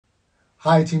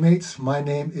Hi, teammates. My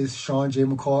name is Sean J.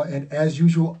 McCall, and as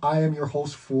usual, I am your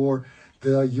host for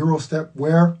the Eurostep,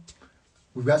 where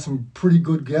we've got some pretty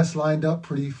good guests lined up,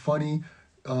 pretty funny,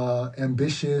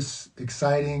 ambitious,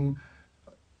 exciting,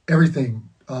 everything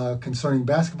concerning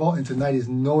basketball, and tonight is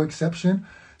no exception.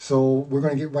 So we're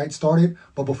going to get right started.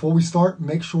 But before we start,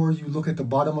 make sure you look at the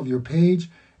bottom of your page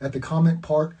at the comment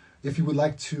part. If you would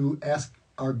like to ask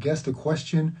our guest a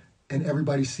question and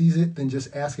everybody sees it, then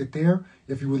just ask it there.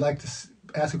 If you would like to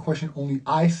ask a question only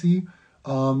I see,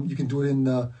 you can do it in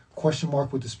the question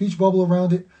mark with the speech bubble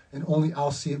around it, and only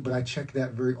I'll see it. But I check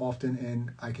that very often,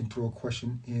 and I can throw a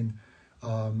question in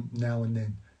now and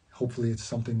then. Hopefully it's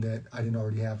something that I didn't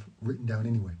already have written down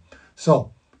anyway.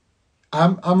 So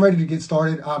I'm ready to get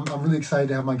started. I'm really excited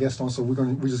to have my guest on. So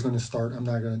we're just gonna start. I'm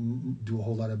not gonna do a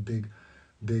whole lot of big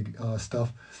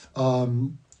stuff.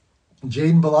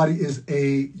 Jayden Beloti is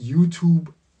a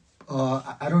YouTube.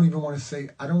 I don't even want to say.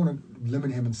 I don't want to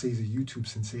limit him and say he's a YouTube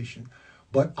sensation,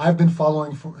 but I've been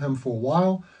following him for a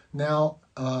while now.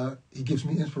 He gives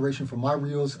me inspiration for my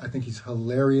reels. I think he's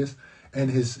hilarious,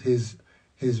 and his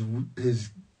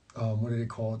what do they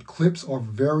call it? Clips are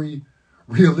very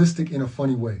realistic in a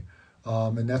funny way,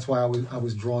 and that's why I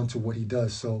was drawn to what he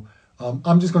does. So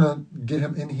I'm just gonna get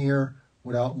him in here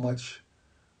without much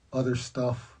other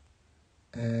stuff,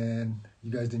 and you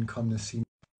guys didn't come to see me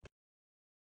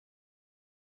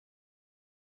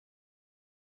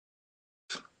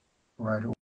right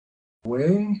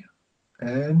away,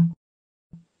 and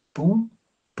boom,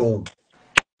 boom.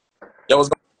 Yo, what's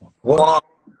going on?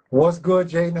 What's good,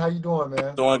 Jayden? How you doing,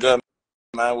 man? Doing good,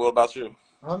 man. What about you?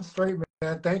 I'm straight,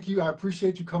 man. Thank you. I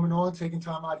appreciate you coming on, taking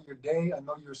time out of your day. I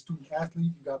know you're a student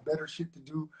athlete. You got better shit to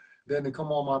do than to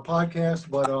come on my podcast.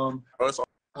 But It's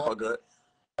all good.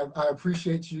 I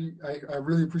appreciate you. I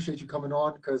really appreciate you coming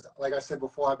on because, like I said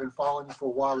before, I've been following you for a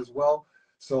while as well.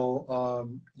 So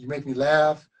you make me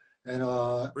laugh, and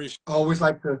I always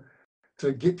like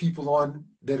to get people on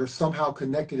that are somehow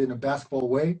connected in a basketball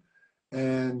way.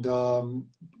 And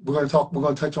we're going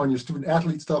to touch on your student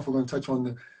athlete stuff. We're going to touch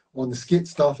on the skit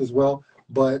stuff as well.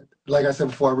 But like I said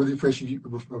before, I really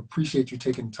appreciate you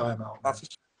taking time out.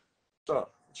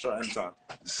 Sure, anytime.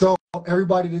 So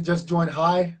everybody that just joined,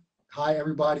 hi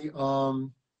everybody.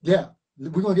 Yeah,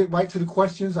 we're gonna get right to the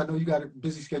questions. I know you got a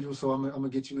busy schedule, so I'm gonna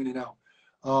get you in and out.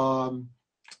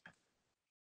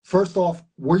 First off,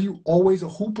 were you always a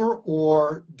hooper,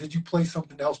 or did you play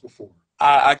something else before?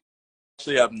 I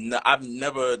actually I've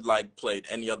never like played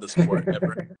any other sport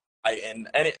ever.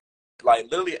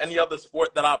 Literally any other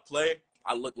sport that I play,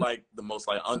 I look like the most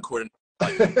like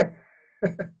uncoordinated.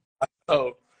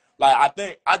 So I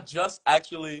think I just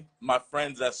actually, my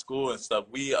friends at school and stuff,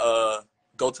 we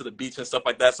go to the beach and stuff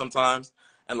like that sometimes,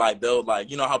 and like they'll like,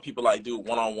 you know how people like do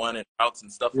one-on-one and routes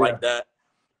and stuff like that.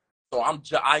 So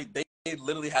they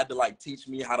literally had to like teach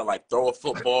me how to like throw a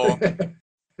football.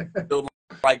 They'll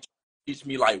like teach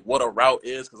me like what a route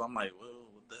is, because I'm like, well,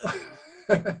 what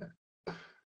the hell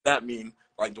that mean?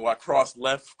 Like, do I cross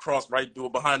left, cross right, do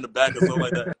it behind the back or something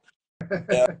like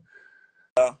that?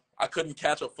 Yeah. I couldn't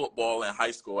catch a football in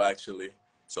high school, actually.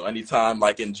 So anytime,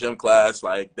 like in gym class,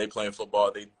 like they playing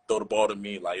football, they throw the ball to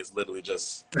me. Like it's literally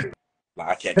just like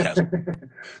I can't catch it.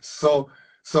 So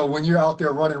when you're out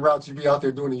there running routes, you be out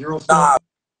there doing the Eurostep? Nah,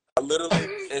 literally,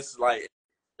 it's like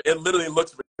it literally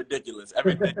looks ridiculous.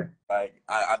 Everything, like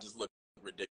I just look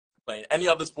ridiculous. Playing any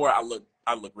other sport, I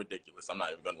look ridiculous. I'm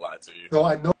not even gonna lie to you. So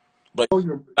I know, but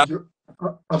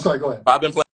I'm sorry. Go ahead. I've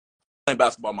been playing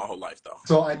basketball my whole life, though.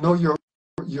 So I know your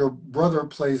brother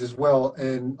plays as well,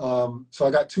 and so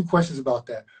I got two questions about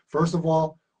that. First of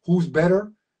all, who's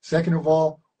better? Second of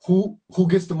all, who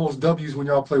gets the most W's when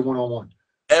y'all play one-on-one?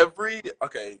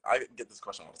 Okay, I get this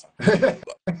question all the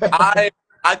time.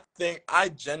 I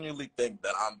genuinely think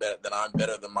that I'm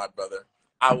better than my brother.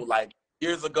 I would like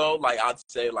years ago, like I'd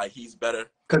say like he's better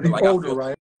because he's like, older,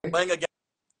 right? Playing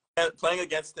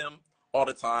against him all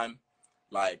the time,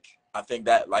 like I think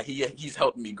that like he's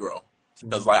helped me grow,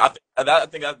 because like I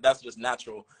think that's just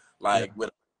natural, like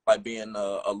with like being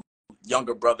a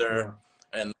younger brother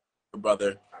and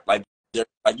brother, like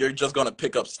you're just gonna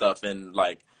pick up stuff, and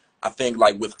like I think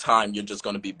like with time you're just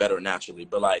gonna be better naturally.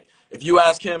 But like if you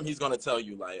ask him, he's gonna tell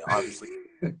you like obviously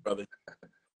brother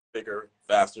bigger,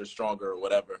 faster, stronger, or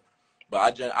whatever.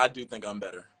 But I do think I'm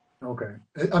better. Okay,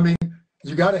 I mean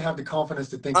you got to have the confidence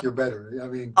to think you're better. I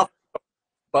mean,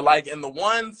 but like in the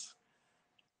ones,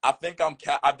 I think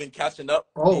I've been catching up.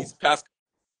 He's past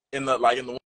in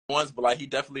the ones, but like he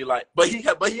definitely like, but he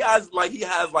has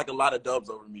like a lot of dubs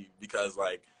over me, because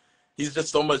like he's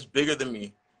just so much bigger than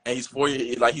me, and he's 4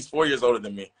 years older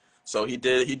than me. So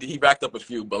he racked up a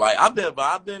few. But like I've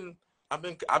been I've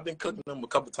been cooking them a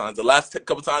couple times. The last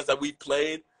couple times that we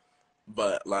played,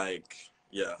 but like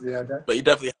yeah, Yeah, but you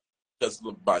definitely just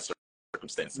by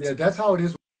circumstances. yeah, that's how it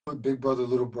is with big brother,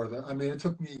 little brother. I mean, it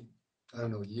took me, I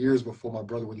don't know, years before my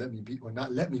brother would let me beat, or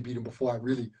not let me beat him before I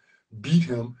really beat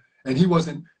him. And he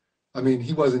wasn't, I mean,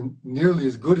 he wasn't nearly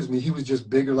as good as me. He was just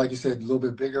bigger, like you said, a little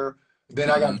bit bigger. Then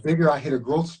I Hmm. got bigger. I hit a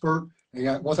growth spurt,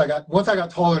 and once I got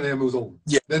taller than him, it was over.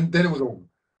 Yeah, Then it was over.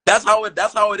 that's how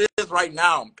it is right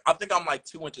now. I think I'm like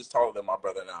 2 inches taller than my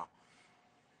brother now.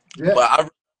 Yeah, But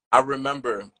I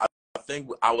remember I think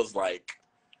I was like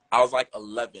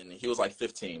 11 and he was like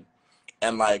 15.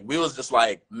 And like we was just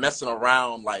like messing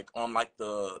around like on like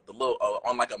the little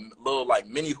on like a little like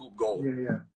mini hoop goal, yeah,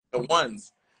 yeah. the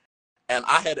ones. And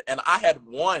I had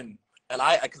won, and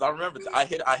because I remember I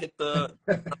hit the,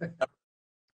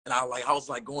 and I was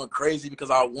like going crazy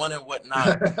because I won and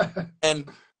whatnot. And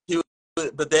he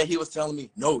but then he was telling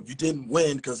me, no, you didn't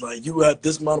win because like you had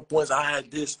this amount of points, I had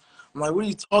this. I'm like, what are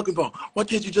you talking about? Why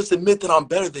can't you just admit that I'm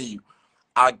better than you?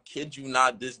 I kid you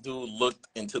not, this dude looked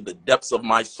into the depths of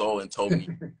my soul and told me,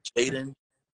 Jayden,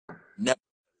 never,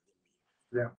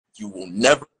 Yeah. you will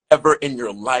never, ever in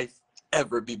your life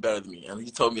ever be better than me. And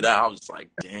he told me that. I was like,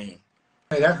 dang,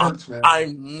 Hey, that hurts, man.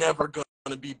 I'm never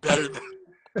gonna be better than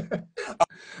I'm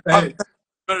Hey,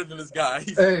 better than this guy.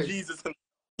 He's hey, Jesus and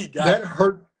he got that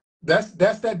hurt. That's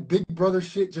that big brother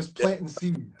shit just it. planting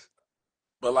seeds.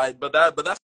 But like but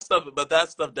that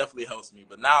stuff definitely helps me.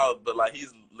 But like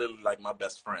he's literally like my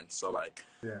best friend. So like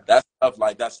Yeah,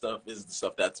 that stuff is the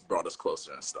stuff that's brought us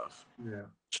closer and stuff. yeah.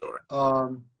 Sure.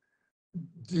 Um,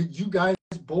 did you guys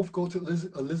both go to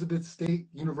Elizabeth State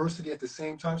University at the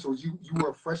same time? So you were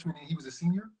a freshman and he was a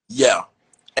senior? Yeah.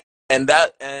 And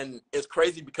it's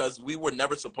crazy because we were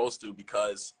never supposed to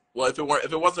because well if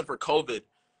it wasn't for COVID,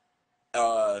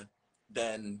 uh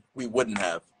then we wouldn't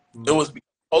have. It Mm, was because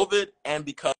of COVID and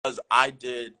because I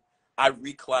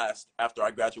reclassed after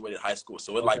I graduated high school.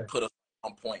 So it like okay, put us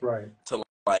on point right. to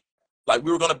like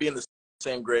we were gonna be in the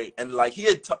same grade. And like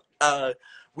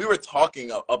we were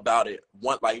talking about it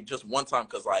just one time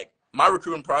because like my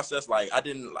recruiting process, like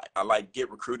I like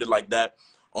get recruited like that.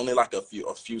 Only like a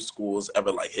few schools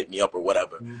ever like hit me up or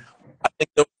whatever. Mm, I think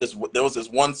there was this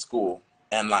one school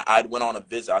and like I went on a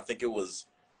visit. I think it was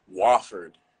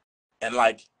Wofford, and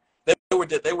like they were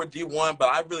D1, but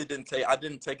I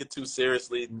didn't take it too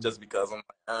seriously mm. just because I'm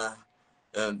like,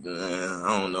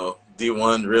 I don't know,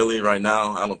 D1 really right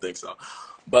now. I don't think so.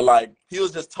 But like he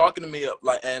was just talking to me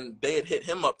like, and they had hit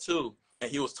him up too,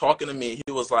 and he was talking to me.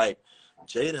 He was like,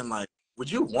 Jayden, like,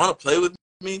 would you want to play with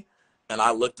me? And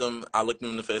I looked him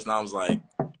in the face, and I was like,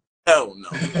 hell no.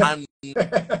 I'm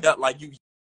like you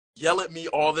yell at me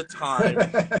all the time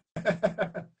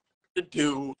to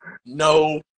do.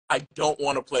 No, I don't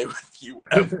want to play with you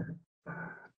ever.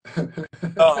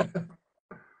 Um,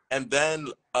 and then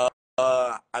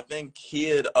I think he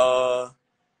had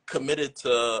committed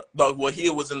to, well, he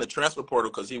was in the transfer portal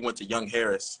because he went to Young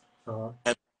Harris, Uh-huh.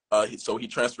 and so he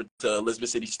transferred to Elizabeth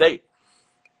City State.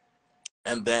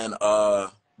 And then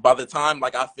by the time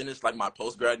like I finished like my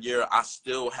post grad year, I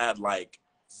still had like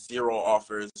zero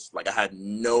offers. Like I had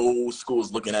no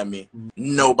schools looking at me. Mm.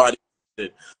 Nobody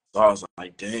did. So I was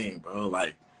like, dang, bro,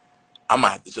 like I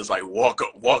might have to just like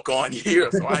walk on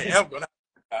here. So I am gonna.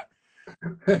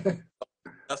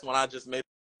 That's when I just made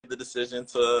the decision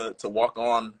to walk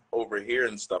on over here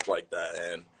and stuff like that.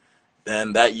 And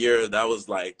then that year, that was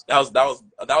like that was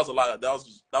a lot. That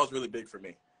was really big for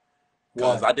me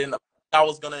because Why? I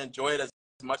was gonna enjoy it as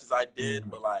much as I did, Mm,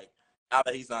 but like now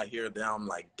that he's not here, then I'm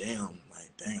like, damn,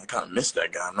 like dang, I kind of miss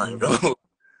that guy. I'm not even mm. gonna.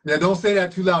 Yeah, don't say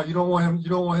that too loud. You don't want him. You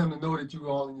don't want him to know that you're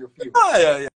all in your feelings. Oh,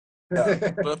 yeah, yeah,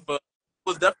 yeah. But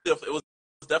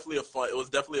it was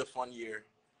definitely a fun year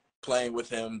playing with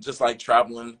him, just like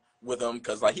traveling with him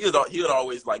because like he had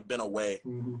always like been away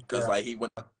because Yeah. like he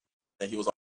went and he was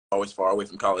always far away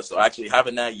from college. So actually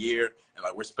having that year and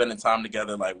like we're spending time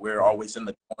together, like we're Yeah. always in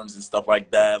the dorms and stuff like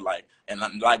that. Like and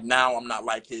I'm, like now I'm not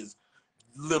like his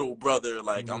little brother.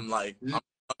 Like Mhm. I'm like You- I'm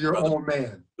Your brother. own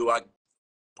man. Do I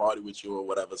party with you or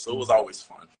whatever? So it was Mhm. always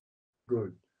fun.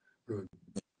 Good. Good.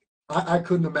 I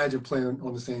couldn't imagine playing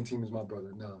on the same team as my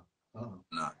brother. No. Uh-uh.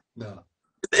 Nah, No.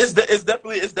 it's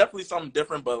definitely something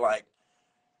different, but like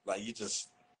you just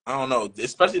I don't know,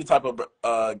 especially the type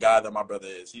of guy that my brother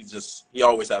is. He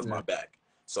always has Yeah. my back.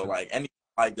 So like any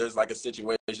like there's like a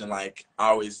situation like I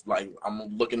always like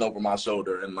I'm looking over my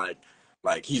shoulder and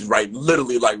like he's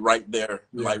literally like right there,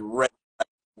 Yeah. like right,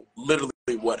 literally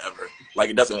whatever.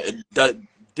 Like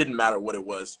didn't matter what it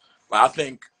was. Like I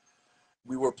think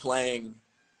we were playing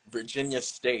Virginia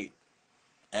State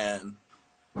and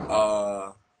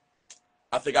uh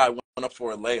I think I went up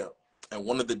for a layup, and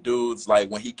one of the dudes, like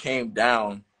when he came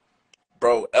down,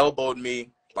 bro, elbowed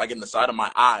me like in the side of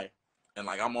my eye, and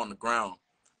like I'm on the ground.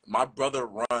 My brother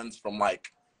runs from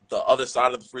like the other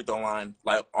side of the free throw line,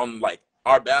 like on like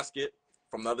our basket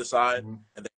from the other side, and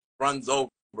then runs over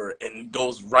and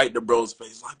goes right to bro's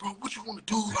face, like, bro, what you want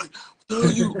to do? Like,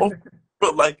 tell you,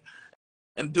 but like,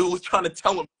 and dude was trying to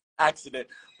tell him accident,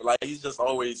 but like he's just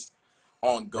always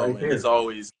on go, Right and there.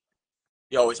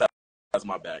 he always has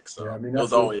my back. So Yeah, I mean it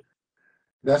was always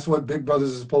that's what big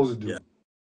brothers are supposed to do. yeah,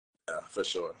 for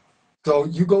sure. So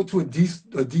you go to a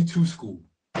D2 school.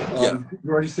 Yeah, You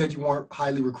already said you weren't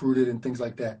highly recruited and things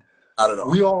like that. not at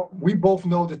all. We both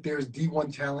know that there's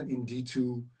D1 talent in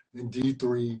D2, in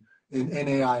D3, in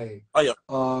NAIA. Oh yeah.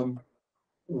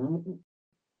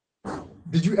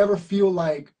 Did you ever feel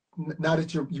like, now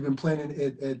that you've been playing in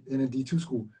a D2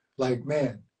 school, like,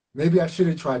 man, maybe I should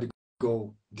have tried to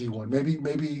go D1?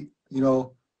 Maybe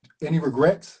any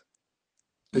regrets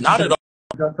that Not you at could all.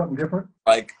 have done something different?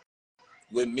 Like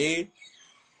with me,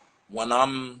 when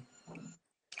I'm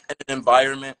in an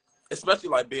environment, especially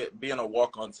like being a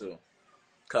walk-on too,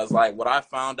 because like what I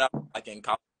found out like in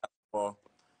college basketball,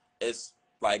 it's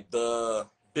like the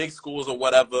big schools or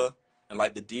whatever, and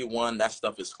like the D1, that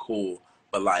stuff is cool.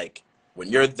 But like when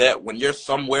you're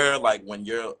somewhere, like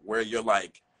where you're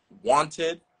like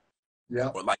wanted, Yeah.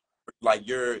 or like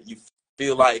you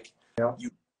feel like Yeah.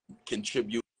 you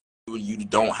contribute, you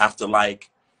don't have to like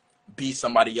be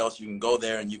somebody else. You can go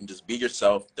there and you can just be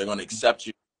yourself. They're gonna accept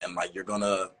you, and like you're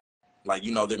gonna like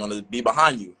they're gonna be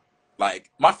behind you. Like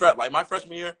my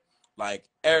freshman year, like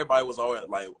everybody was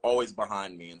always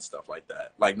behind me and stuff like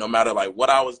that. Like no matter like what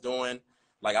I was doing,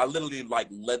 like I literally like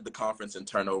led the conference in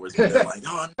turnovers. But they're like,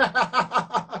 oh,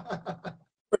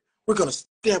 we're gonna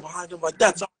stand behind them. Like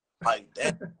that's all. Like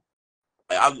damn.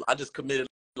 Like, I just committed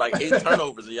like 8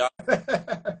 turnovers, and y'all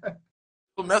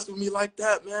mess with me like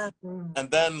that, man.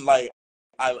 And then like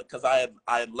because I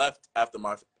had left after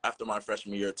my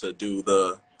freshman year to do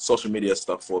the social media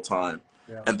stuff full time.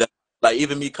 Yeah. And then like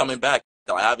even me coming back,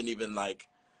 I haven't even like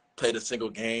played a single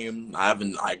game. I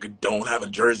don't have a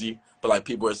jersey, but like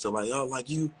people are still like, oh, like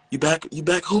you back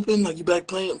hooping, like you back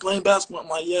playing basketball. I'm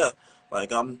like, yeah,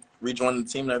 like I'm rejoining the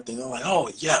team and everything. They're like, oh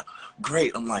yeah,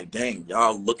 great. I'm like, dang,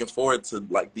 y'all looking forward to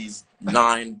like these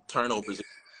 9 turnovers.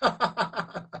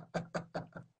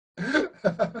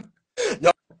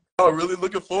 Y'all really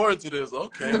looking forward to this?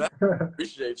 Okay, I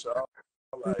appreciate y'all.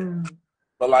 Like,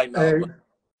 but like no, Hey.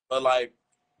 but like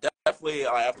definitely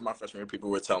after my freshman year, people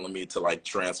were telling me to like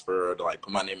transfer, to like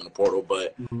put my name in the portal.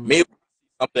 But me,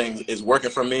 something is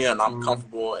working for me and I'm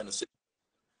comfortable in the city,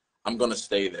 I'm gonna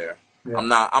stay there. Yeah.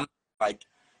 I'm like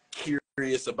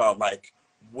curious about like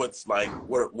what's like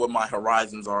what my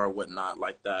horizons are, what not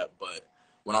like that. But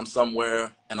when I'm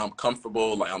somewhere and I'm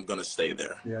comfortable, like I'm gonna stay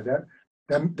there. Yeah,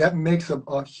 that makes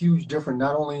a huge difference,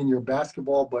 not only in your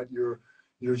basketball, but your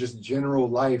just general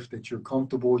life, that you're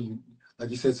comfortable. You, like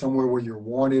you said, somewhere where you're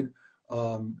wanted,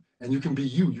 and you can be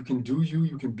you. You can do you.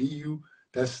 You can be you.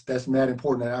 That's mad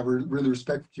important. And I really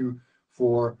respect you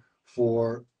for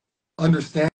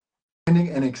understanding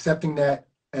and accepting that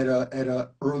at a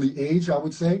early age, I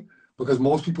would say, because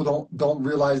most people don't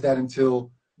realize that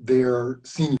until they're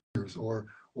seniors or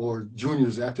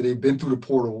juniors, after they've been through the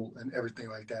portal and everything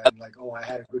like that. And like, oh, I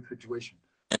had a good situation.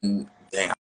 And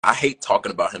dang, I hate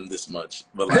talking about him this much,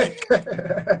 but like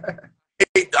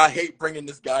I hate bringing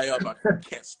this guy up. I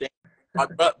can't stand my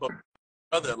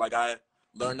brother. Like I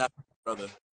learned that from my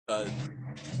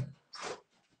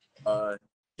brother.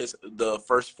 The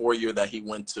first 4 year that he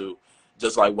went to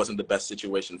just like wasn't the best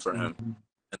situation for him, and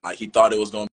like he thought it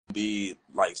was going to be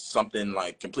like something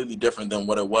like completely different than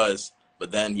what it was.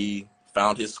 But then he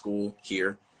found his school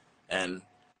here, and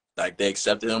like they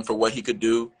accepted him for what he could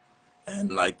do,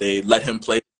 and like they let him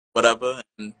play whatever,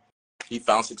 and he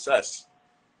found success.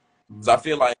 So I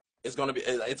feel like it's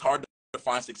hard to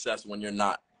find success when you're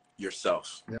not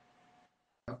yourself.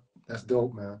 Yeah, that's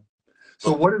dope, man.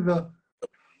 So what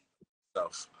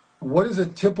is a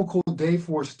typical day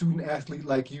for a student athlete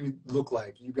like you look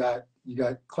like? You got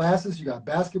classes, you got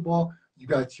basketball, you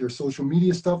got your social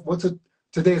media stuff.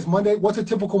 Today is Monday. What's a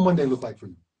typical Monday look like for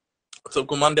you? A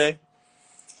typical Monday?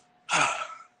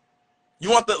 You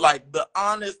want the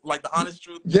honest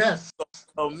truth? Yes.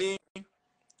 So me,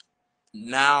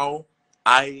 now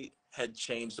I had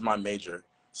changed my major.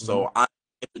 So I'm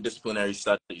interdisciplinary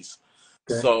studies.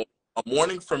 Okay. So a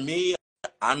morning for me,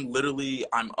 I'm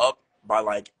up by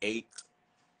like 8,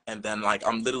 and then like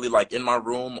I'm literally like in my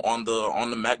room on the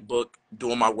MacBook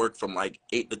doing my work from like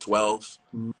 8 to 12.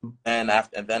 And then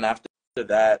after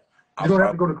that, you don't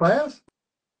have to go to class?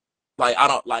 Like I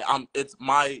don't like it's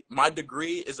my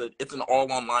degree it's an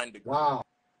all online degree. Wow.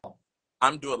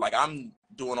 I'm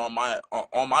doing all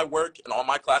my work and all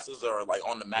my classes are like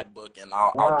on the MacBook, and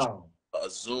I'll Wow.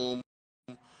 Zoom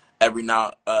every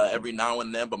now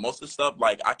and then. But most of the stuff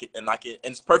like I can and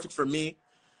it's perfect for me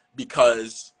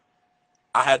because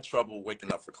I had trouble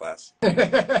waking up for class.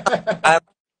 I'm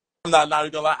not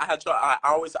even gonna lie. I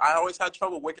always had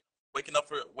trouble waking up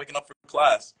for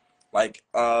class. Like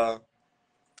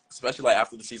especially like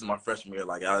after the season my freshman year,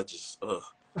 like I just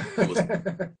it was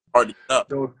hard to get up.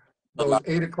 But those like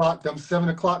 8 o'clock, them 7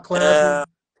 o'clock classes.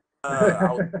 yeah,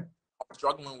 I was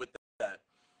struggling with that,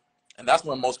 and that's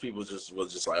when most people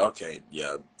was just like, okay,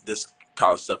 yeah, this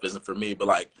college stuff isn't for me. But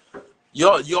like you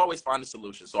always find a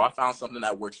solution. So I found something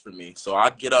that works for me. So I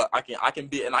get up, I can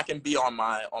be on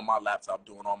my laptop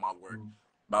doing all my work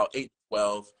about 8 to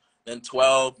 12. Then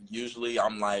 12 usually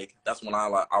I'm like that's when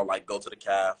I'll like go to the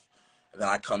caf, and then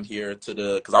I come here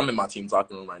to because I'm in my team's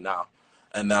locker room right now,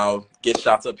 and now get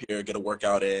shots up here, get a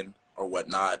workout in or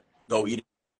whatnot, go eat.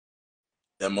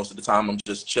 Then most of the time I'm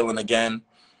just chilling again.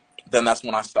 Then that's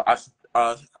when I start.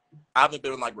 I haven't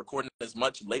been like recording as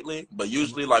much lately, but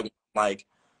usually like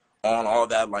on all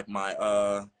that like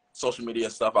my social media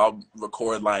stuff, I'll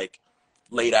record like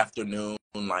late afternoon,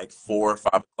 like 4 or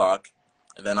 5 o'clock,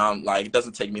 and then I'm like it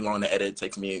doesn't take me long to edit. It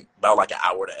takes me about like an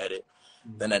hour to edit.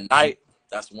 Then at night,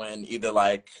 that's when either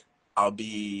like I'll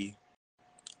be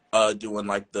doing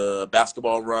like the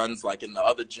basketball runs like in the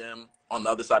other gym on the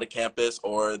other side of campus,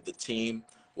 or the team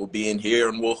will be in here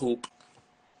and we'll hoop.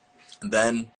 And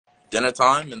then dinner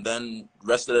time, and then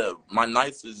rest of my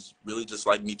nights is really just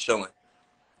like me chilling.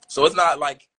 So it's not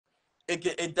like it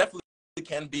definitely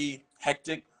can be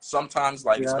hectic sometimes,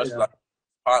 like Yeah, especially yeah.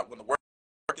 like when the work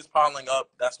is piling up.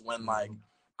 That's when like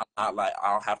I'm not like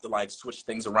I'll have to like switch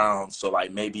things around. So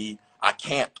like maybe I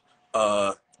can't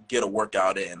get a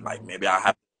workout in. Like maybe I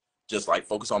have to just like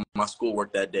focus on my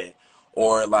schoolwork that day.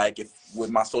 Or like if with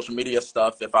my social media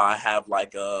stuff, if I have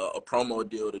like a promo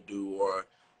deal to do or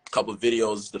a couple of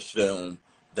videos to film,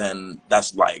 then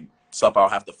that's like stuff I'll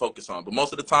have to focus on. But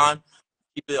most of the time,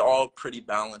 keep it all pretty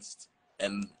balanced.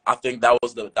 And I think that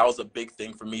was a big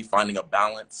thing for me, finding a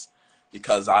balance,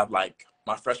 because I like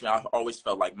my freshman, I always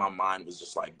felt like my mind was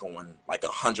just like going like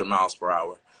 100 miles per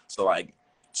hour. So like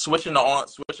switching to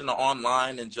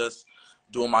online and just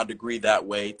doing my degree that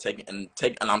way, and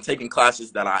I'm taking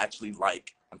classes that I actually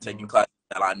like. I'm taking classes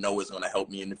that I know is going to help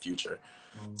me in the future.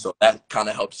 So that kind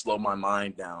of helps slow my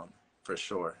mind down for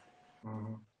sure.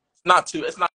 It's not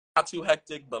too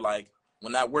hectic, but like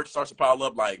when that work starts to pile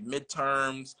up, like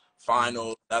midterms,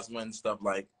 finals, that's when stuff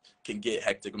like can get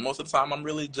hectic. And most of the time,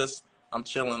 I'm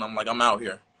chilling. I'm out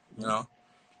here, you know.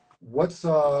 What's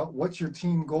your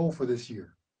team goal for this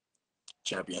year?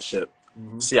 Championship,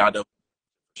 CIW for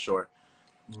sure,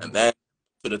 and then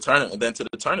to the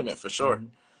tournament for sure.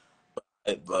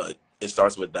 But it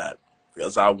starts with that,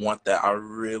 because I want that. I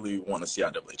really want a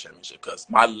CIAA championship, because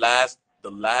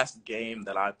the last game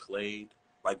that I played,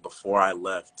 like before I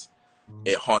left,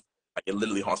 it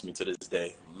literally haunts me to this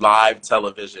day. Live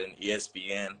television,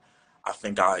 ESPN. I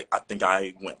think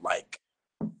I went like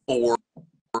 4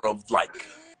 of like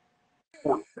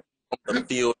 4 from the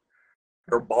field.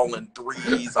 They're balling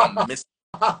threes. I'm missing.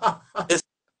 It's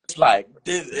like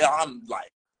this. I'm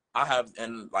like I have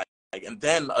and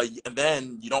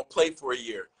then you don't play for a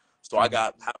year, so I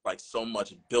have like so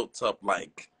much built up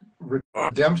like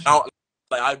Redemption.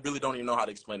 I really don't even know how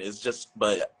to explain it. It's just,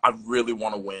 but I really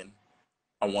want to win.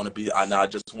 I want to be. I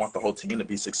just want the whole team to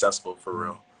be successful for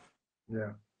real. Yeah,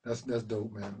 that's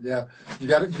dope, man. Yeah, you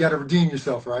gotta redeem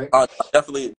yourself, right?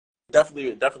 Definitely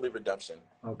redemption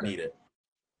needed.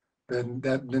 Then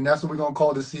that's what we're gonna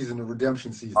call this season, the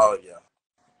redemption season. Oh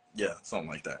yeah, something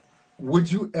like that. Would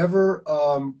you ever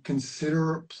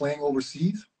consider playing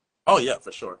overseas? Oh yeah,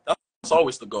 for sure. That's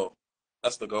always the goal.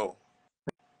 That's the goal.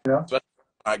 Yeah. Especially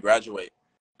when I graduate,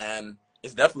 and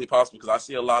it's definitely possible, because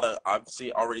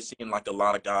already seen like a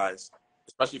lot of guys,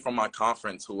 especially from my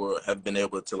conference, who have been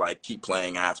able to like keep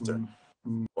playing after.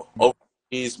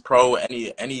 Overseas, pro,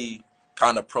 any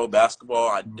kind of pro basketball,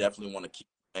 I definitely want to keep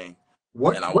playing.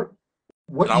 What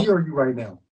year are you right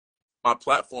now? My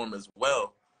platform as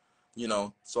well,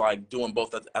 so like doing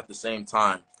both at the same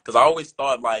time, because I always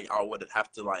thought like I would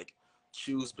have to like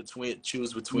choose between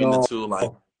the two,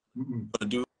 like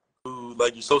do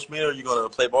like your social media, or you're gonna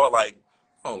play ball. Like,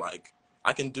 oh, like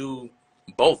I can do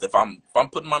both if I'm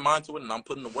putting my mind to it and I'm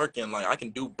putting the work in. Like I can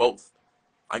do both.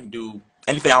 I can do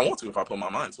anything I want to if I put my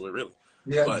mind to it, really.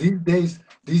 Yeah, But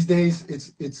these days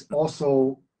it's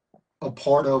also a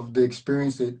part of the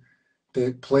experience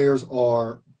that players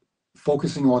are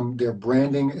focusing on their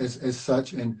branding as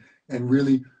such, and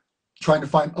really trying to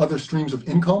find other streams of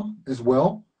income as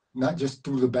well, not just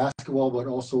through the basketball, but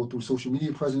also through social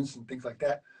media presence and things like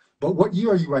that. But what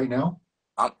year are you right now?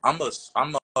 I'm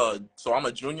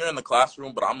a junior in the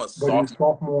classroom, but I'm a But you're a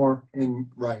sophomore. sophomore in,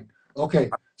 right.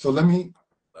 Okay. So let me,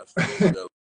 so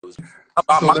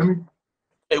My let me,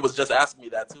 it was just asking me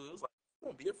that too. It was like, I'm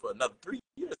gonna be here for another 3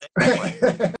 years. I'm like,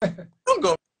 I'm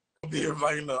gonna be here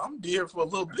like, I'm be here for a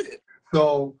little bit.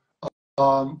 so,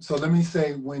 so let me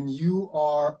say, when you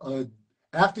are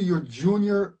after your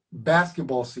junior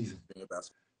basketball season,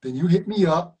 then you hit me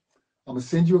up. I'm gonna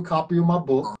send you a copy of my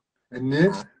book, and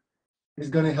this is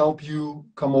gonna help you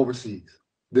come overseas.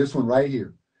 This one right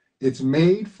here. It's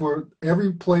made for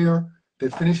every player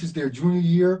that finishes their junior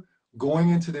year, going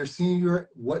into their senior year,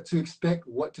 what to expect,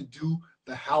 what to do,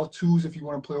 the how-tos if you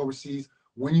want to play overseas,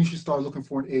 when you should start looking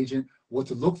for an agent, what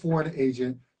to look for in an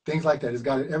agent, things like that. It's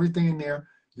got everything in there.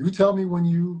 You tell me when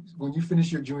you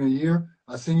finish your junior year,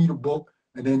 I'll send you the book,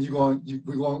 and then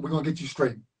we're gonna get you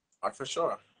straight. For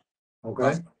sure.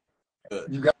 Okay.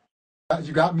 You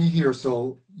got me here,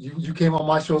 so you came on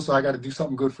my show, so I got to do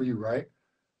something good for you, right?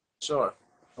 Sure.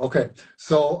 Okay.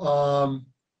 So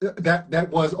that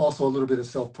was also a little bit of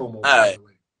self promo, by Right. the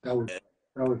way. That was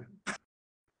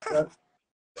that,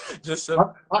 Just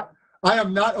I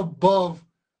am not above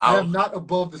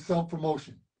the self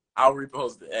promotion. I'll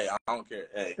repost it. Hey, I don't care.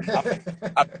 Hey,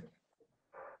 I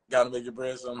gotta make your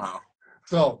bread somehow.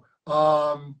 So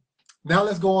now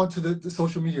let's go on to the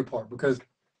social media part, because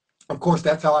of course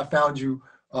that's how I found you.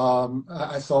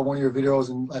 I saw one of your videos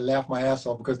and I laughed my ass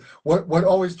off, because what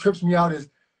always trips me out is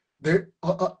there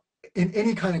in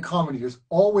any kind of comedy, there's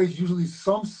always usually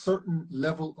some certain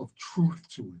level of truth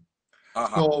to it.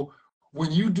 So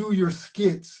when you do your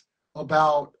skits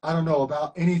about, I don't know,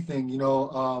 about anything,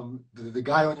 the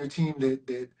guy on your team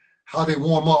that how they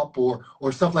warm up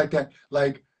or stuff like that,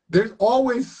 like there's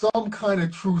always some kind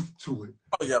of truth to it.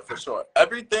 Oh yeah, for sure.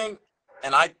 Everything,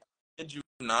 and I did you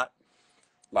not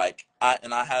like I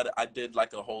did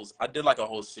like a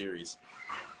whole series.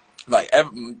 Like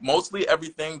mostly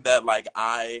everything that like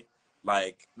I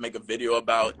like make a video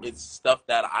about, it's stuff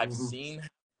that I've seen,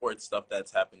 or it's stuff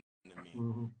that's happened to me.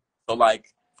 So like,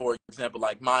 for example,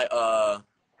 like my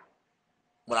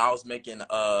when I was making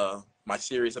my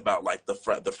series about like the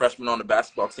freshmen on the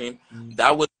basketball team,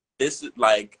 that was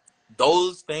like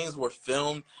those things were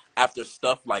filmed after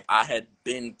stuff like I had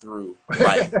been through,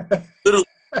 like literally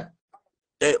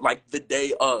like the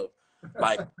day of,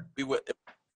 like we were. It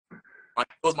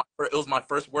was my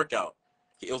first workout.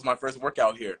 It was my first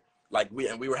workout here. Like we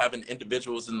were having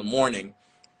individuals in the morning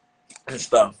and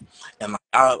stuff, and like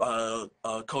our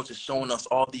coach is showing us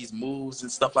all these moves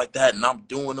and stuff like that, and I'm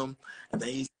doing them, and then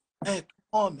he's, hey,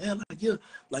 come on, man,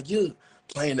 like you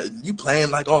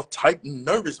playing like all tight and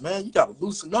nervous, man. You gotta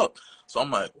loosen up. So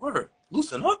I'm like, word,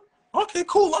 loosen up? Okay,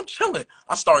 cool. I'm chilling.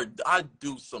 I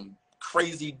do some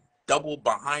crazy double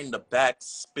behind the back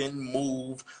spin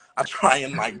move. I try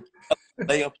and like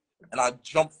lay up, and I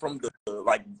jump from the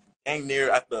like dang near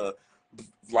at the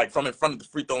like from in front of the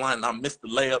free throw line, and I missed the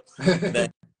layup. And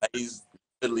then he's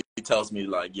literally tells me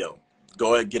like, "Yo,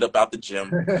 go ahead, get up out the gym."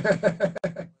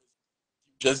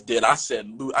 Just did. I said,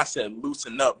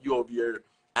 loosen up. You over here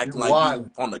acting like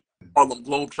you on the Harlem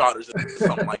Globetrotters or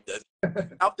something like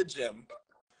that. Out the gym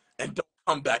and don't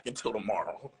come back until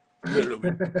tomorrow. Literally,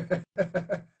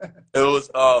 it was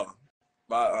I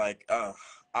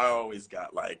always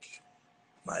got like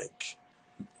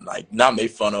not made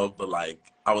fun of, but like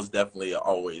I was definitely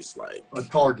always like a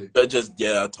target. But just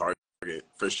a target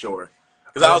for sure.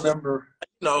 Because I was remember,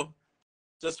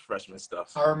 just freshman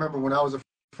stuff. I remember when I was a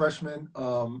freshman,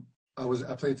 I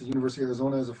played at the University of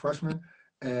Arizona as a freshman,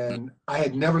 and I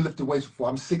had never lifted weights before.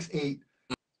 I'm 6'8",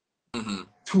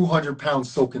 200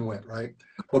 pounds soaking wet, right?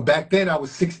 But back then I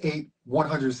was 6'8",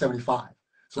 175.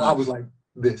 So I was like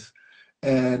this.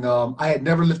 And I had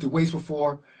never lifted weights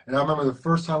before. And I remember the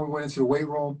first time we went into the weight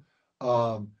room,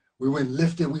 we went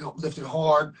lifting, we lifted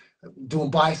hard, doing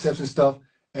biceps and stuff.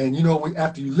 And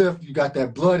after you lift, you got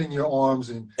that blood in your arms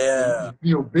and you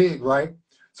feel big, right?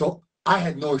 So I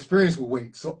had no experience with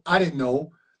weights. So I didn't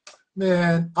know.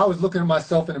 Man, I was looking at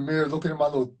myself in the mirror, looking at my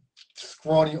little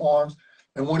scrawny arms.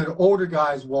 And one of the older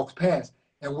guys walks past.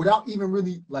 And without even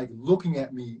really like looking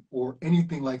at me or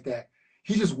anything like that,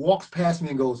 he just walks past me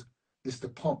and goes, "It's the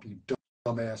pump, you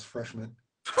dumbass freshman."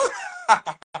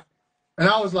 And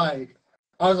I was like,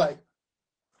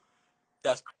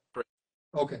 that's crazy.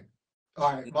 Okay.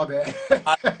 All right, my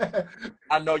bad.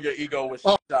 I know your ego was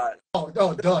shot. Oh,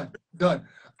 done.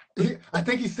 I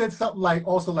think he said something like,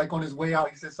 also like on his way out,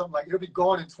 he said something like, "It'll be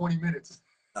gone in 20 minutes."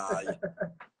 Nah,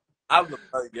 I look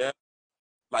yeah.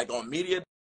 Like on media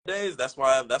days, that's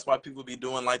why people be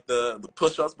doing like the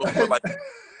push-ups before like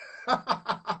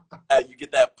you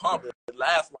get that pump. It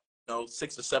lasts like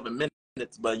 6 or 7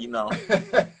 minutes, but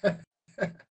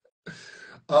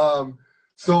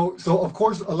So of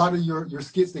course a lot of your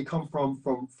skits, they come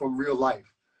from real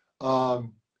life.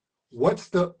 Um, what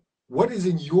is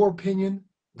in your opinion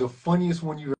the funniest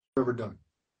one you've ever done?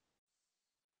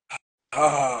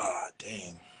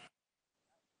 dang.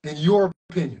 In your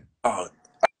opinion. Oh,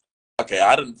 okay.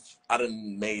 I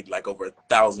didn't made like over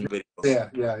 1,000 videos.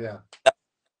 Yeah.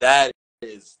 That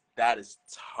is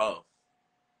tough.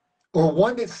 Or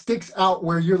one that sticks out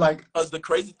where you're like, Because the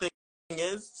crazy thing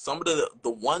is, some of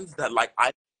the ones that like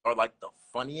I are like the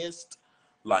funniest,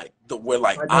 like the where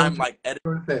like I know I'm what like editing,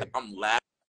 you're gonna say. I'm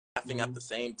laughing at Mhm. the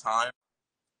same time.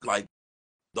 Like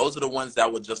those are the ones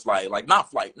that would just like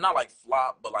not like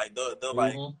flop, but like they're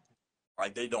Mhm.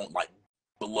 like they don't like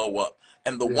blow up.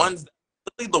 And the Yeah. ones,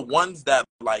 the ones that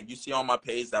like you see on my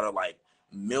page that are like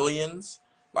millions,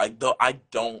 like though I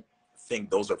don't think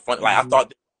those are funny. Like I Mhm. thought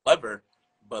they were clever,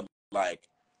 but like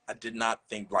I did not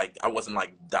think like I wasn't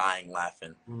like dying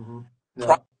laughing. Mhm.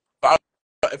 Pro- Yeah.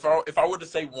 if I were to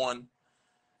say one,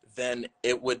 then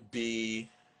it would be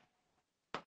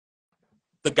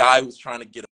the guy who's trying to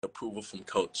get approval from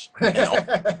coach, and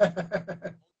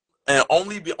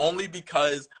only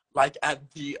because like at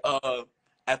the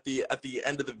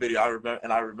end of the video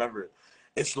I remember it.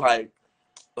 It's like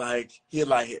he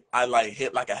like I like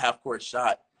hit like a half court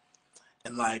shot,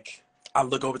 and like I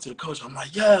look over to the coach. I'm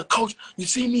like, yeah, coach, you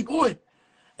see me, boy?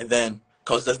 And then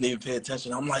coach doesn't even pay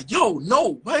attention. I'm like, yo,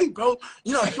 no way, bro.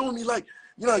 You're not showing me like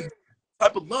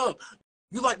type of love.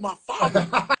 You like my father.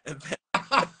 And then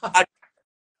I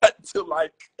cut to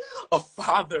like a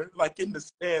father like in the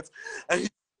stands, and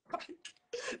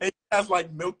he has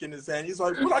like milk in his hand. He's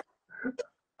like, what?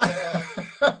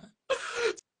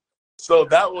 So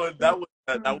that was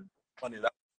funny.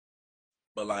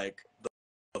 But like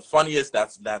the funniest,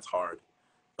 that's hard.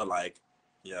 But like,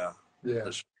 yeah, Yeah.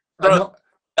 for sure. I know.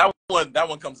 That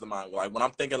one comes to mind. Like when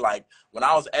I'm thinking, like when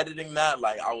I was editing that,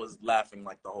 like I was laughing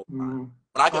like the whole time. Mhm.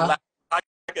 When I can I, laugh,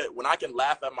 when I can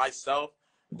laugh at myself,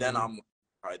 then mhm. I'm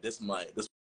all right. This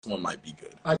one might be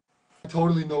good. I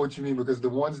totally know what you mean, because the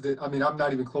ones that, I mean, I'm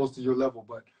not even close to your level,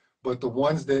 but the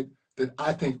ones that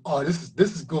I think, oh, this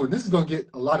is good, this is gonna get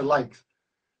a lot of likes.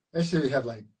 That shit have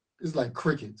like, it's like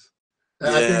crickets.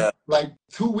 And I think Yeah. like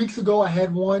 2 weeks ago I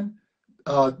had one,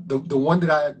 the one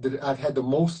that I've had the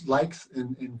most likes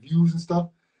and views and stuff,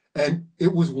 and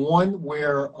it was one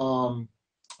where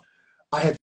I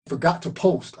had forgot to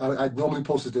post. I normally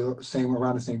post at the same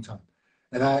around the same time,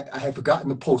 and I had forgotten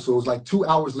to post, so it was like 2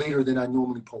 hours later than I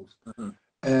normally post, Mhm.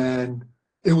 and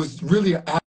it was really an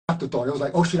afterthought. It was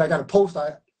like, oh shit, I got to post.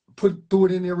 I threw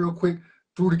it in there real quick,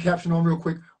 threw the caption on real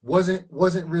quick. Wasn't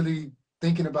really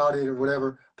thinking about it or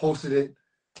whatever. Posted it.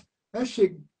 That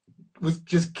shit was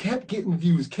just kept getting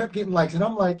views, kept getting likes, and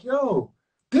I'm like, yo,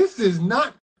 this is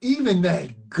not even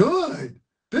that good.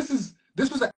 This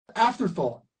was an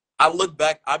afterthought.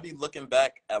 I be looking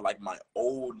back at like my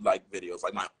old like videos,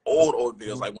 like my old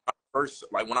videos,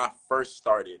 Mhm. when I first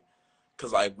started.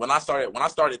 Cause like when I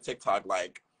started TikTok,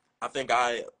 like I think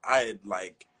I had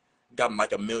like gotten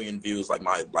like 1 million views, like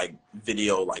my like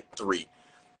video like 3.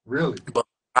 Really? But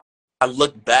I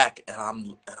look back and I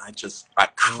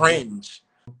Mhm. cringe,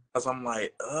 because I'm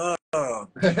like, I,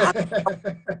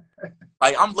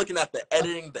 like I'm looking at the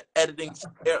editing,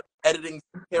 editing's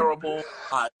terrible.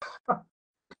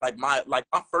 My my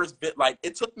first bit, like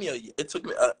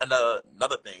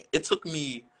another thing. It took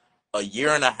me a year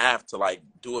and a half to like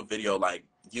do a video like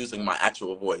using my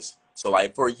actual voice. So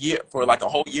like for like a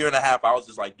whole year and a half, I was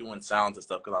just like doing sounds and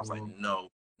stuff, because I was like, Mhm.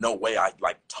 no way I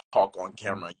like talk on Mhm.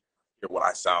 camera and hear what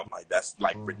I sound like. That's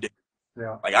like Mhm. ridiculous.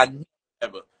 Yeah. Like I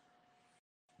never.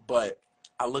 But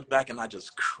I look back and I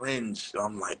just cringe.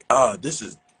 I'm like, oh, this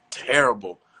is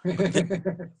terrible. But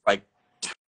then like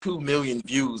 2 million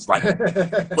views,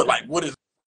 but like what is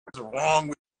wrong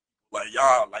with,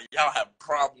 y'all have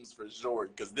problems for sure,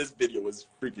 because this video is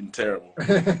freaking terrible.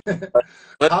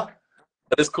 But How,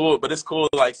 but it's cool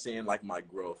like seeing like my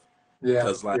growth, yeah,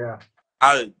 because like yeah.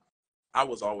 I I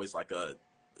was always like a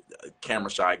camera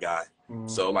shy guy. Mhm.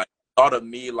 So like thought of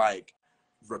me like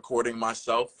recording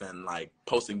myself and like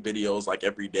posting videos like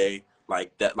every day,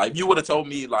 like that, like you would have told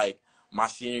me like my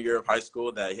senior year of high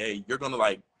school that, hey, you're gonna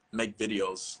like make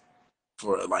videos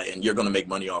for like and you're gonna make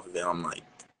money off of it. I'm like,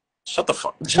 shut the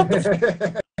fuck.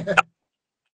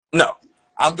 No,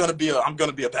 I'm gonna be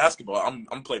a basketball.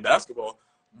 I'm play basketball.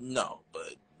 No,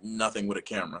 but nothing with a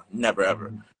camera. Never ever.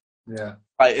 Mhm. Yeah.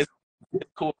 Like it's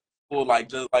cool. Cool. Like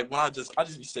just like when I just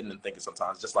be sitting and thinking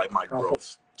sometimes, just like my How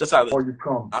growth, just how far you've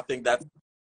come. I think that's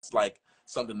like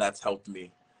something that's helped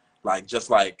me, like just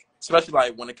like especially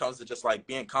like when it comes to just like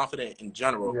being confident in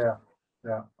general. Yeah,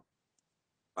 yeah.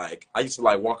 Like I used to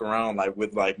like walk around like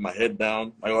with like my head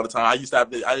down like all the time. I used to have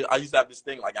this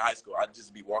thing like in high school. I'd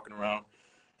just be walking around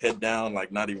head down,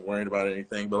 like not even worried about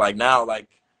anything. But like now, like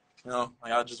like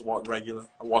I just walk regular.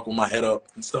 I walk with my head up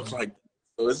and stuff like that.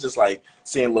 So it's just like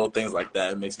seeing little things like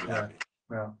that. It makes me Yeah, happy.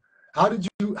 yeah.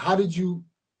 How did you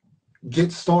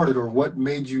get started, or what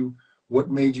made you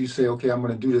say, okay, I'm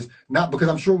going to do this? Not because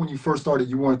I'm sure when you first started,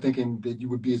 you weren't thinking that you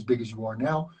would be as big as you are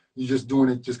now. You're just doing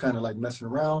it, just kind of like messing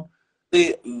around.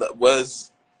 It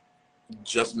was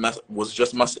just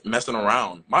messing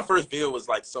around. My first video was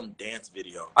like some dance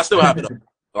video. I still have it up.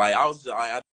 Like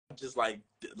I just like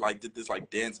did this like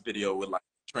dance video with like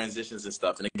transitions and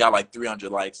stuff, and it got like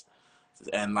 300 likes.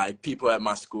 And like people at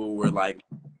my school were like,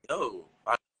 "Yo,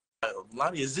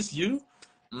 Lonnie, is this you?"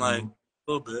 I'm like, Hmm.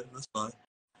 "A little bit. That's fine."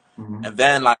 Hmm. And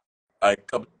then like a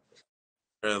couple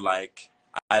like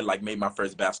I like made my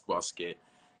first basketball skit,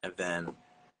 and then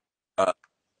uh,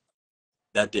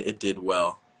 it did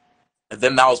well. And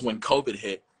then that was when COVID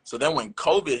hit. So then when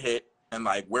COVID hit and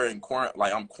like we're in quarantine,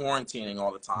 like I'm quarantining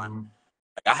all the time. Hmm.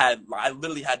 Like I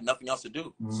literally had nothing else to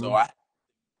do. So Hmm. I had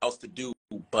nothing else to do,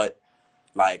 but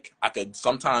like I could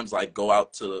sometimes like go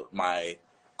out to my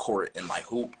court and like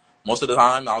hoop. Most of the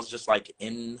time I was just like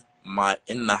in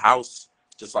the house,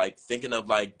 just like thinking of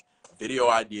like video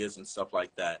ideas and stuff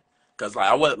like that. Cause like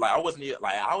I wasn't even,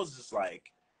 like I was just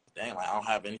like, dang, like I don't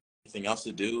have anything else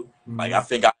to do. Like I Hmm.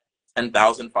 think I had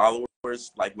 10,000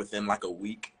 followers like within like a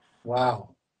week. Wow.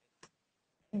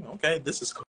 Okay, this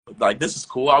is cool. Like this is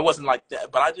cool. I wasn't like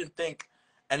that, but I didn't think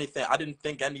anything. I didn't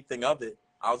think anything of it.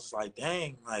 I was just like,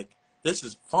 dang, like this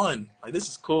is fun. Like this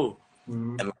is cool.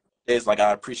 Hmm. And like, it's like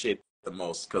I appreciate it the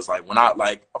most because like when I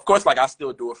like, of course, like I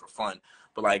still do it for fun,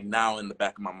 but like now in the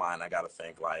back of my mind, I gotta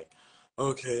think like,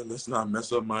 okay, let's not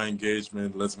mess up my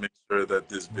engagement. Let's make sure that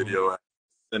this Hmm. video has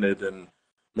in it and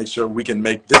make sure we can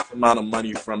make this amount of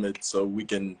money from it so we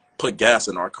can put gas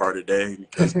in our car today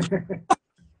because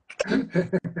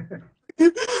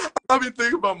I be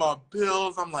thinking about my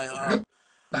bills. I'm like,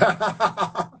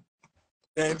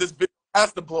 dang, this video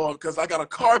has to blow up because I got a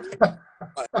car payment.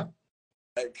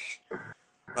 Like,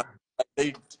 like,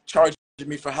 they charged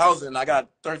me for housing. I got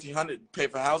 1,300 to pay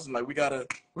for housing. Like, we gotta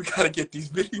get these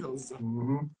videos.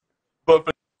 Hmm. But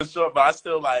for sure, but I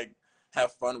still like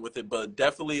have fun with it. But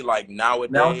definitely, like Now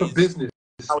it's a nowadays, business.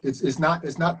 It's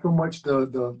not so much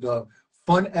the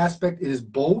fun aspect. It is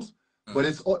both, but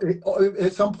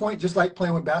at some point, just like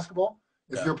playing with basketball,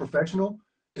 if yeah, you're a professional,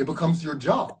 it becomes your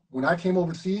job. When I came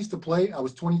overseas to play, I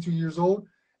was 22 years old,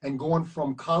 and going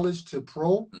from college to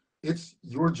pro, it's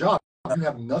your job. You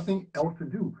have nothing else to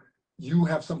do. You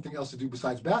have something else to do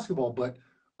besides basketball. But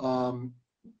um,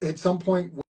 at some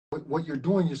point, what you're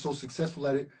doing, you're so successful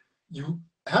at it, you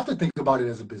have to think about it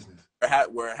as a business.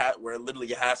 where it literally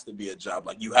has to be a job.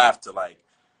 Like you have to like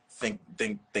think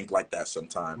like that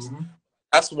sometimes. Hmm.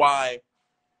 That's why.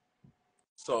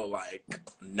 So like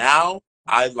now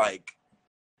I like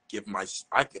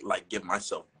I could like give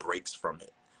myself breaks from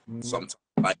it. Hmm. Sometimes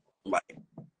like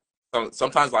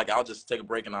sometimes like I'll just take a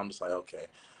break and I'm just like, okay,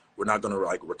 we're not gonna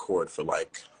like record for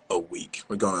like a week.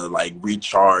 We're gonna like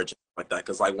recharge like that.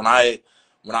 Cause like when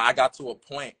I got to a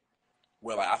point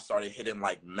where like I started hitting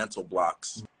like mental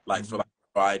blocks, like for Hmm.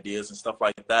 like ideas and stuff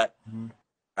like that, Hmm.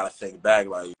 I gotta think back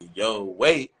like, yo,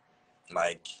 wait,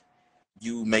 like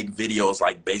you make videos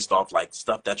like based off like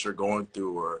stuff that you're going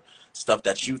through or stuff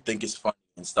that you think is funny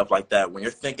and stuff like that. When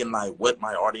you're thinking like what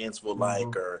my audience will Hmm.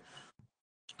 like or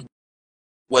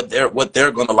what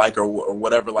they're gonna like or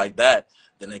whatever like that,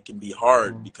 then it can be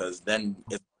hard Hmm. because then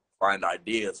it's find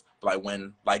ideas. Like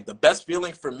when like the best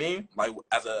feeling for me, like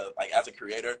as a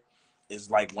creator,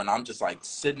 is like when I'm just like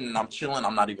sitting, I'm chilling,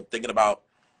 I'm not even thinking about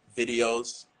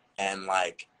videos, and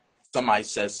like somebody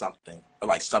says something or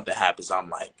like something happens, I'm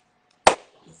like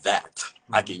that.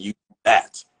 I Hmm. can use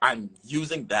that. I'm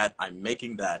using that. I'm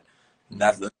making that. And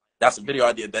Hmm. that's a video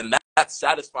idea. Then that's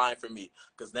satisfying for me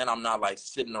because then I'm not like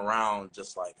sitting around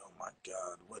just like, oh my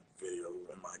god, what video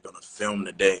am I gonna film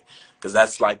today? Because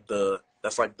it's like the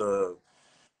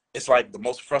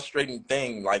most frustrating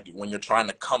thing. Like when you're trying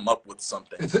to come up with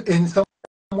something. In some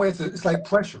way, it's like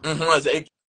pressure.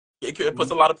 It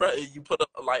puts a lot of pressure. You put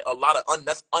like a lot of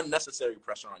unnecessary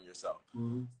pressure on yourself.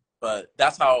 Hmm. But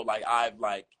that's how like I've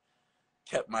like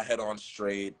kept my head on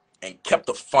straight and kept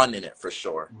the fun in it for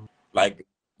sure. Like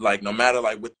no matter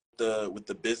like with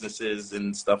the businesses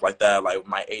and stuff like that, like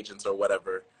my agents or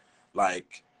whatever,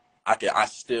 like I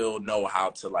still know how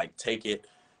to like take it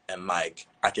and like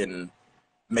I can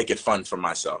make it fun for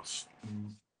myself.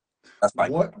 Mm. That's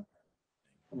like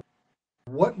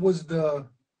What was the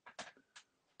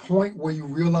point where you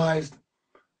realized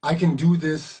I can do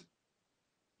this,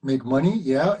 make money?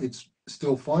 Yeah, it's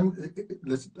still fun.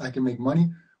 I can make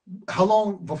money. How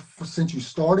long since you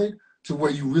started to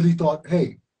where you really thought,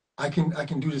 hey, I can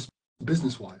do this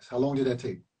business wise? How long did that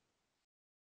take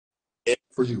it,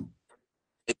 for you?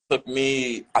 it took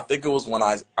me. I think it was when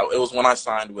I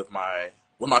signed with my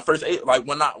first like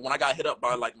when I got hit up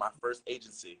by like my first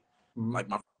agency, Mm-hmm. like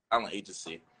my talent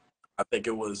agency. I think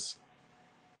it was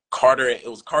Carter. It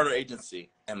was Carter Agency,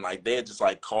 and like they had just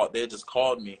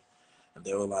called me, and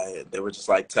they were just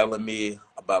like telling me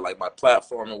about like my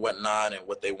platform and whatnot and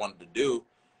what they wanted to do,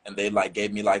 and they like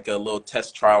gave me like a little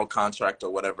test trial contract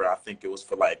or whatever. I think it was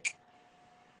for like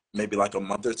maybe like a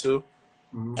month or two,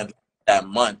 Mm-hmm. and that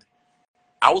month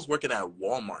I was working at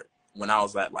Walmart when I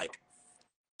was at like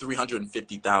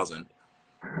 350,000.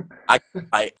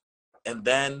 I and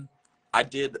then I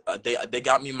did. They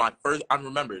got me my first. I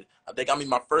remembered they got me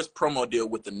my first promo deal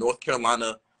with the North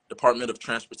Carolina Department of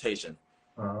Transportation.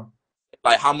 Uh-huh.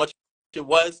 Like how much it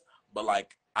was, but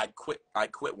like I quit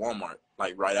Walmart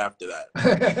like right after that.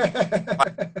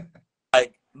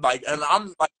 And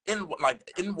I'm like in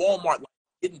Walmart, like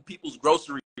getting people's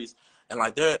groceries, and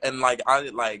like there and like I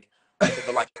like if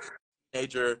a like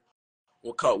teenager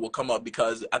will come up,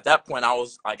 because at that point I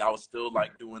was still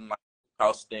like doing like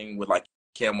house thing with like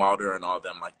Cam Wilder and all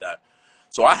them like that.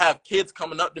 So I have kids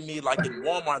coming up to me like in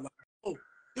Walmart, like, oh,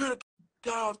 you're the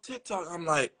guy off TikTok. I'm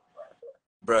like,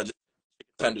 bro, just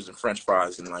chicken tenders and French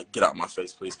fries and like get out my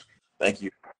face, please. Thank you.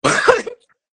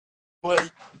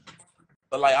 but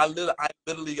like I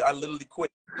literally quit.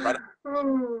 Right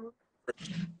after.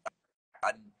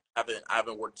 I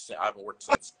haven't worked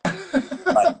since.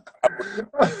 Like I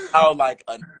worked now like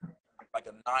a 9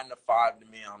 to 5 to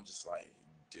me. I'm just like,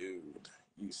 dude,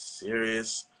 you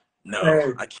serious? No,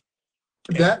 Hey, I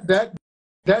can't.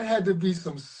 that had to be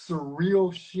some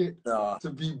surreal shit No, to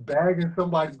be bagging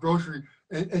somebody's grocery.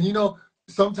 And you know,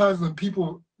 sometimes when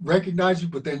people recognize you,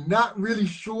 but they're not really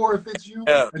sure if it's you,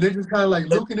 yeah, and they're just kind of like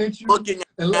they're looking at you, looking at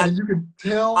and you can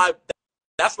tell. my.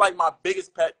 That's like my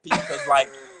biggest pet peeve, because like,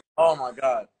 oh my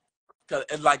god, because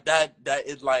and like that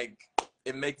is like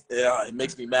it makes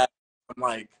me mad. I'm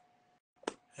like,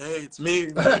 hey, it's me,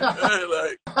 like, hey,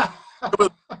 like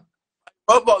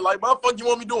motherfucker, you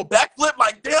want me to do a backflip?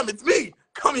 Like, damn, it's me.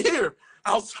 Come here.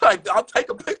 I was like, I'll take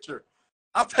a picture.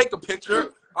 I'll take a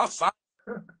picture. I'll sign.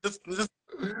 Just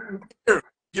here.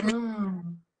 Give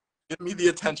me the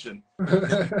attention.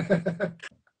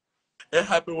 It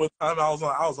happened one time. I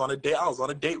was on a date. I was on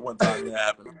a date one time. That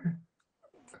happened.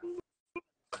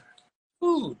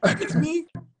 Ooh, it's me.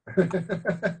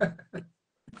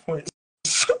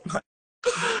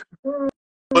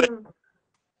 but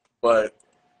but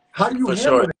How do you for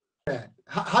handle sure, that?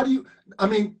 How do you? I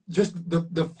mean, just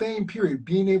the fame period,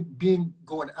 being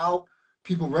going out,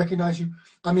 people recognize you.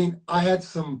 I mean, I had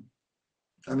some.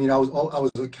 I mean, I was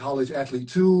a college athlete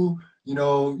too. You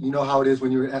know how it is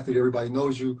when you're an athlete, everybody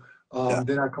knows you. yeah,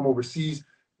 Then I come overseas.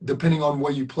 Depending on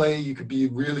where you play, you could be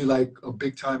really like a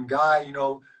big time guy.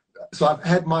 So I've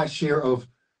had my share of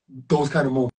those kind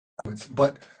of moments.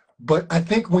 But I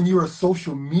think when you're a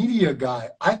social media guy,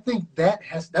 I think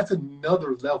that's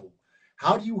another level.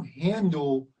 How do you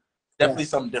handle definitely that?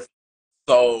 something different.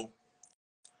 So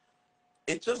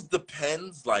it just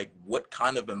depends, like what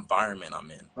kind of environment I'm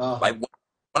in. Uh-huh. Like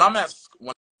when I'm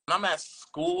at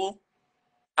school.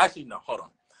 Actually, no, hold on.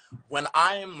 When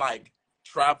I'm like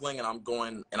traveling and I'm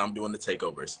doing the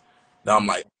takeovers, then I'm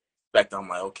like, I'm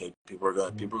like, okay, people are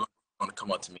gonna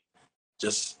come up to me,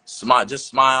 just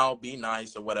smile, be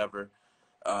nice or whatever,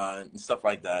 and stuff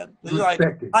like that. You Like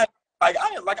respect it. I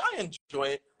enjoy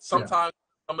it. Yeah. Sometimes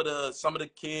some of the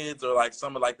kids or like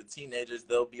some of like the teenagers,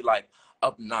 they'll be like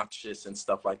obnoxious and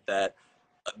stuff like that.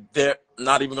 They're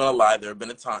not even gonna lie. There have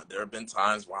been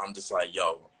times where I'm just like,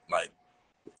 yo, like,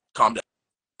 calm down,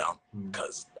 Mm.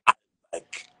 because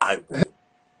I will.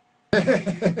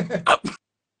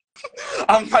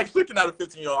 I'm like looking at a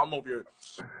 15-year-old. I'm over here.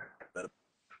 Better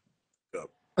up.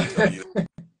 Tell you,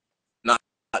 not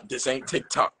this ain't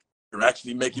TikTok. You're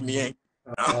actually making me angry.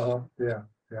 Yeah. Yeah.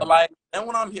 But like, and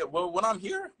when I'm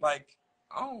here, like,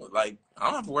 I don't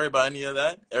have to worry about any of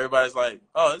that. Everybody's like,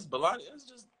 oh, it's Beloti. It's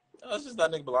just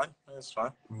that nigga Beloti. It's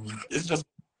fine. Mm. It's just,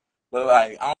 but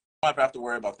like, I don't have to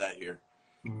worry about that here.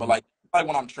 But Mm. like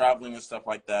when I'm traveling and stuff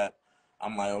like that,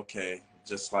 I'm like, okay,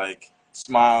 just like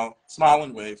smile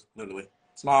and wave, literally.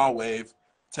 Smile, wave,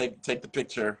 take the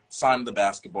picture, sign the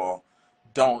basketball.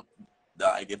 Don't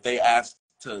Like if they ask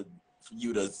to for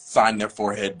you to sign their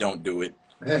forehead, don't do it.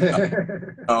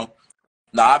 No,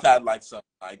 no, I've had like some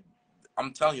like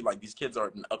I'm telling you, like these kids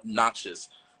are obnoxious.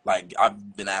 Like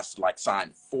I've been asked to like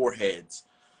sign foreheads.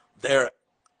 They're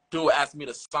dude asked me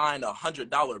to sign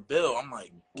 $100 bill. I'm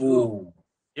like, dude, Ooh.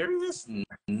 serious?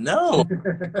 No.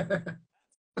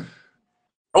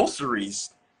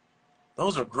 Groceries.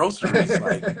 Those are groceries.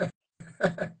 Like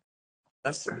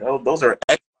those are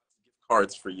extra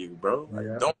cards for you, bro. Like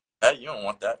Yeah. don't that you don't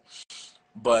want that.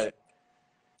 But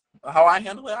how I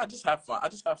handle it, I just have fun. I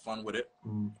just have fun with it.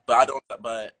 Mm. But I don't.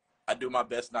 But I do my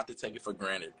best not to take it for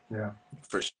granted. Yeah.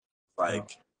 For sure. Yeah.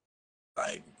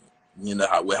 Like you know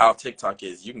how with how TikTok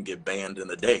is, you can get banned in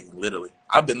a day. Literally,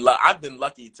 I've been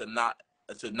lucky to not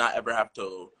ever have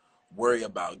to worry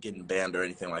about getting banned or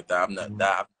anything like that.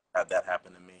 I've had that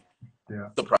happen to me. Yeah.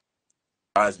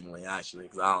 Surprisingly, actually,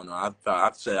 because I don't know.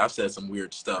 I've said some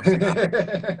weird stuff. And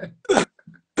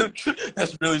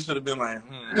that really should have been like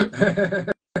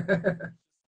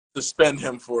suspend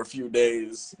him for a few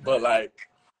days. But like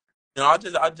you know, I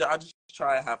just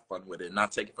try to have fun with it,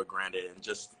 not take it for granted, and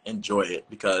just enjoy it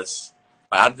because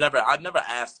like, I've never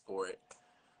asked for it,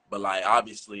 but like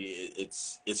obviously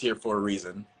it's here for a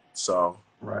reason. So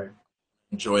Right.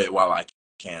 enjoy it while I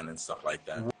can and stuff like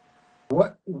that.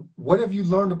 What what have you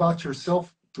learned about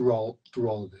yourself through all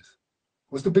of this?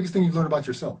 What's the biggest thing you've learned about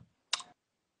yourself?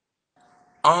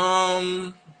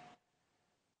 Um,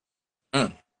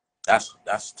 mm,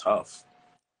 that's tough.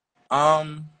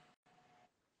 Um,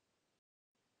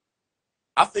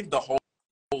 I think the whole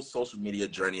social media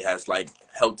journey has like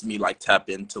helped me like tap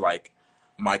into like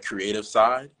my creative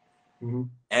side Mm-hmm.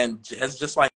 and has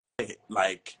just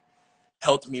like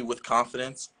helped me with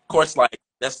confidence. Of course, like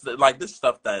like this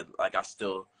stuff that like I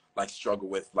still like struggle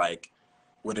with like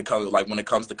when it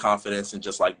comes to confidence and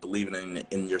just like believing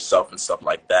in yourself and stuff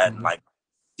like that and Mm-hmm. like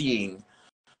seeing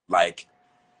like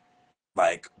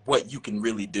what you can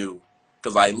really do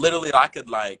because like literally I could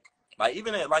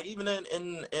even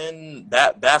in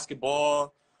that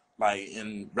basketball like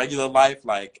in regular life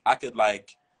like I could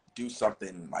like do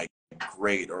something like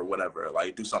great or whatever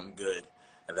like do something good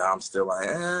and then I'm still like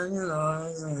you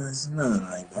know it's nothing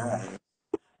like that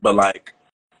but like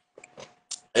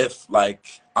if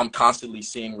like I'm constantly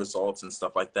seeing results and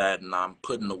stuff like that and I'm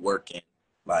putting the work in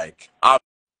like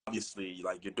obviously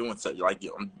like you're doing something like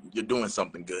you're doing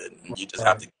something good and you just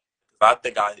have Right. to I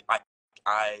think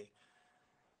I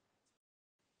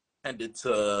tended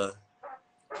to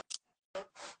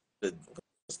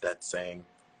what's that saying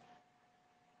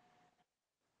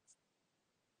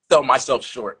sell myself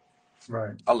short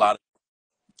Right. a lot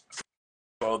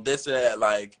so this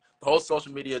like the whole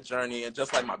social media journey and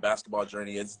just like my basketball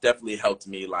journey it's definitely helped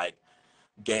me like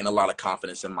gain a lot of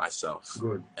confidence in myself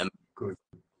Good. and Good.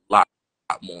 a lot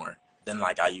more than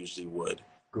like I usually would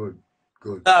Good.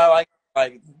 Good.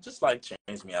 like just like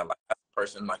change me like as a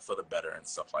person like for the better and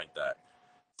stuff like that.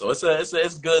 So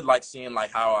it's good like seeing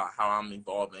like how I'm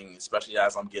evolving, especially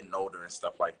as I'm getting older and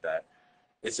stuff like that.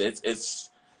 It's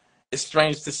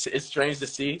strange to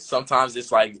see. Sometimes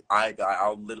it's like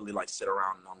I'll literally like sit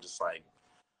around and I'm just like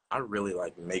I really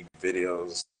like make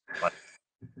videos. Like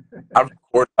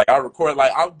I record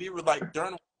like I'll be like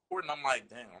during the recording I'm like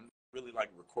damn I'm really like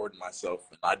recording myself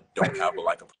and I don't have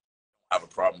have a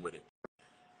problem with it.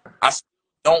 I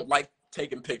don't like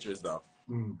taking pictures though.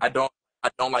 Mm. I don't I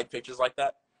don't like pictures like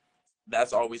that.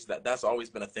 That's always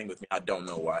been a thing with me. I don't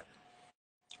know why,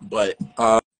 but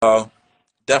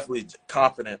definitely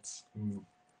confidence Mm.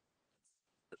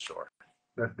 for sure.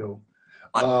 That's dope.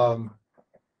 My Um,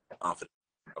 confidence.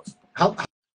 how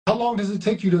how long does it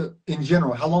take you to, in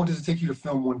general, how long does it take you to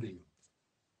film one video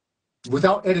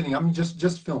without editing? I mean,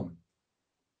 just filming.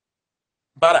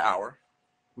 About an hour.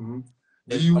 Hmm.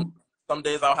 Do It's you? some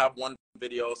days I'll have one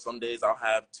video. Some days I'll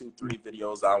have two, three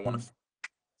videos I want to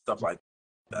stuff like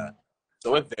that.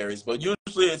 So it varies, but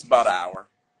usually it's about an hour.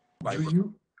 Do Like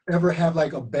you ever have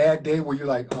like a bad day where you're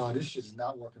like, oh, this shit is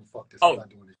not working. Fuck this. I'm oh, not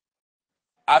doing this.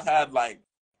 I've had like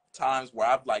times where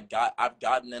I've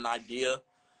gotten an idea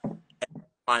in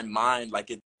my mind like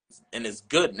it and it's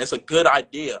good and it's a good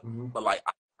idea, Hmm. but I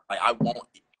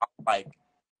like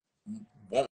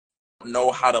won't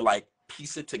know how to like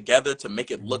piece it together to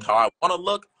make it look Hmm. how I want to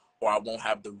look, or I won't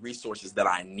have the resources that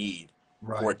I need for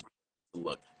Right. it to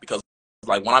look. Because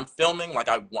like when I'm filming,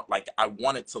 I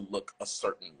want it to look a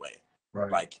certain way.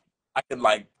 Right. Like I can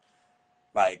like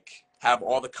have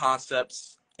all the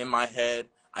concepts in my head.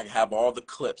 I have all the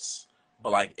clips,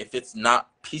 but like if it's not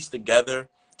pieced together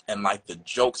and like the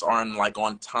jokes aren't like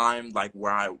on time, like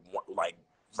where I like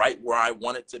right where I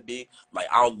want it to be, like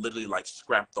I'll literally like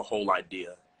scrap the whole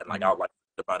idea and like Hmm. I'll like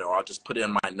about it, or I'll just put it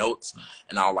in my notes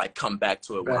and I'll like come back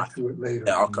to it when I Back to it later.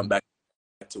 yeah, I'll come back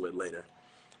to it later.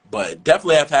 But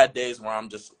definitely I've had days where I'm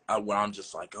just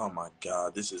like, oh my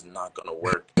God, this is not gonna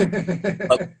work.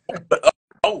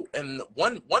 Oh, and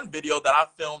one video that I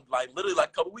filmed like literally like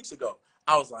a couple weeks ago,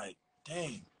 I was like,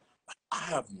 dang, I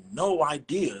have no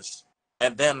ideas.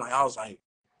 And then like I was like,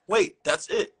 wait, that's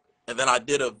it. And then I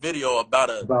did a video about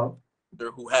a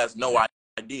who has no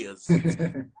ideas.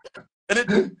 And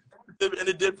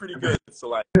it did pretty good. So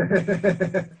like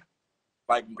the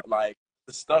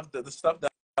stuff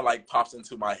that like pops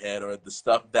into my head, or the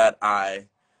stuff that I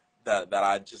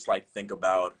just like think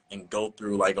about and go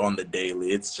through like on the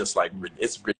daily. It's just like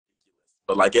it's ridiculous,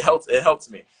 but like it helps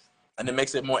me, and it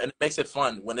makes it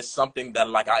fun when it's something that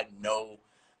like I know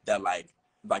that like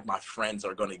my friends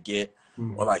are gonna get,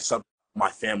 or like something my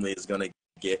family is gonna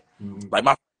get. Like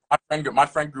my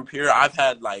friend group here,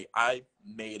 I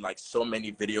made like so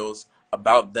many videos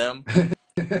about them.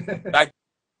 Fact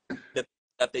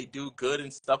that they do good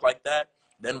and stuff like that.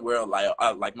 Then we're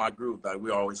like my group, like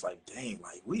we're always like, dang,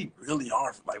 like we really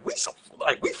are, like we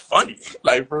funny,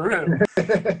 like for real.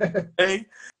 Hey,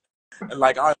 and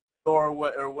like or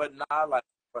whatnot, like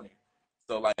funny.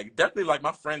 So like definitely like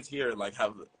my friends here like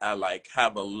have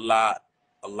a lot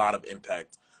of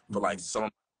impact for like a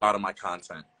lot of my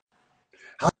content.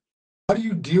 How do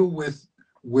you deal with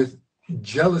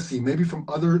jealousy, maybe from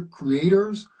other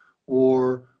creators,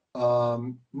 or I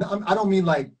don't mean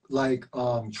like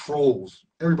trolls.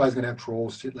 Everybody's gonna have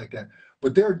trolls, shit like that.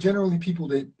 But there are generally people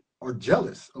that are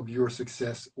jealous of your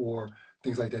success or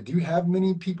things like that. Do you have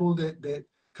many people that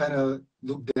kind of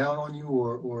look down on you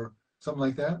or something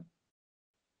like that?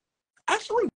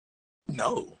 Actually,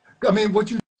 no. I mean, what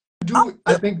you do,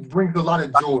 I think, brings a lot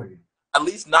of joy. At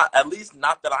least not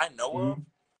that I know of.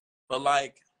 But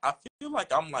like I feel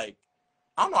like I'm like,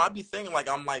 I don't know, I'd be thinking like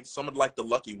I'm like some of like the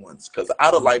lucky ones, because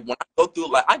out of like when I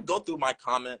go through my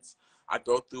comments, I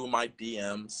go through my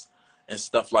DMs and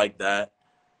stuff like that.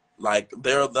 Like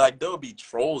there'll be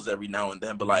trolls every now and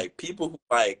then, but like people who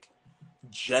like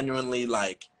genuinely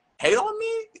like hate on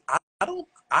me, I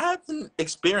haven't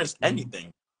experienced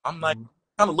anything. I'm like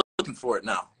kind of looking for it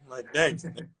now. I'm like, dang,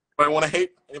 anybody want to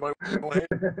hate? Anybody want to hate?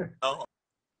 No,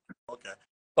 okay,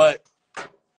 but.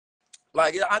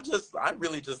 Like I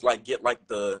really just like get like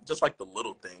the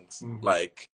little things,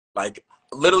 like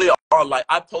literally all like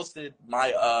I posted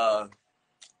my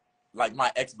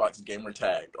my Xbox gamer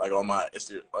tag like on my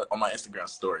Instagram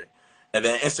story, and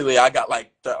then instantly I got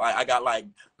like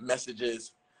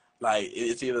messages, like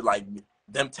it's either like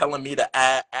them telling me to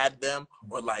add them,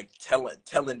 or like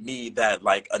telling me that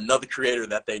like another creator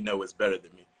that they know is better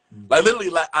than me. Like literally,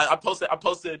 like I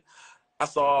posted. I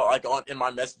saw like in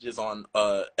my messages on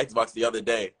Xbox the other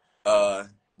day,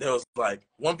 there was like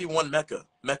 1v1 Mecha.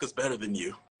 Mecha's better than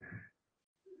you.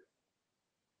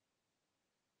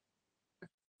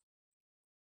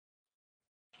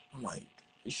 I'm like,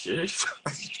 you serious?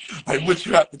 Like, what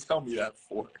you have to tell me that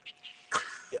for?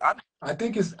 I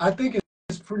think it's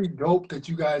pretty dope that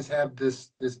you guys have this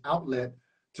outlet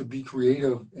to be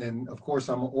creative. And of course,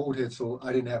 I'm an old head, so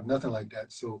I didn't have nothing like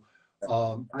that. So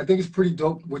I think it's pretty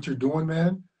dope what you're doing,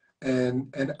 man.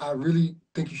 And I really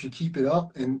think you should keep it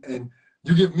up. And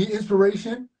you give me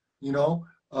inspiration, you know.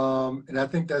 And I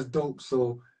think that's dope.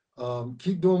 So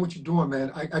keep doing what you're doing,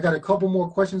 man. I got a couple more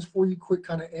questions for you, quick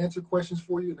kind of answer questions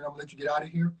for you, and then I'm gonna let you get out of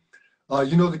here.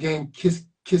 You know the game Kiss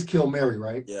Kill Marry,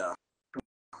 right? Yeah.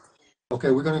 Okay,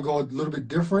 we're gonna go a little bit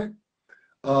different.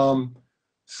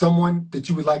 Someone that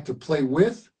you would like to play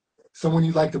with, someone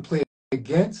you'd like to play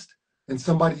against, and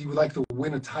somebody you would like to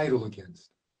win a title against.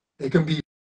 It can be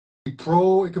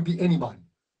pro, it can be anybody.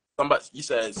 You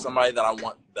said somebody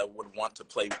that would want to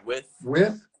play with?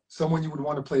 With, someone you would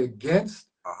want to play against,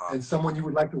 and someone you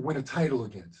would like to win a title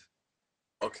against.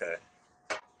 Okay.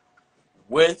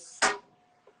 With,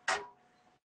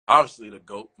 obviously, the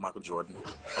GOAT, Michael Jordan.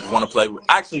 I want to play with,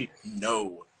 actually,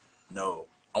 no.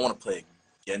 I want to play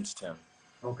against him.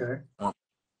 Okay. I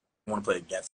want to play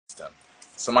against him.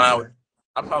 Somebody,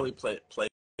 I'd probably play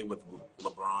with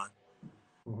LeBron.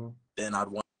 Then I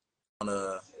want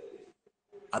to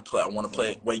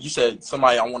play. Wait, you said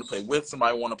somebody I want to play with,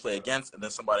 somebody I want to play against, and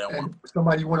then somebody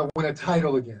somebody you want to win a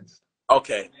title against.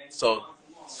 Okay, so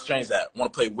change that. I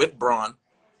want to play with Braun,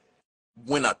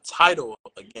 win a title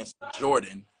against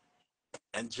Jordan,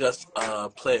 and just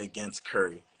play against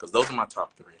Curry, because those are my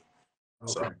top three.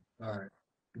 Okay. So. All right.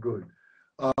 Good.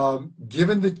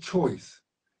 Given the choice,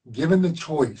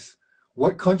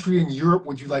 what country in Europe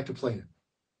would you like to play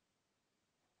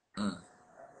in?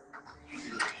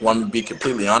 Want me to be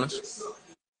completely honest?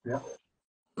 Yeah.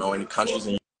 No, any countries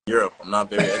in Europe. I'm not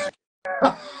very educated.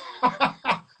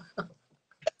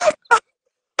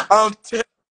 I'm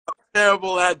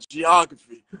terrible at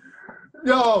geography.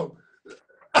 Yo.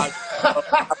 I,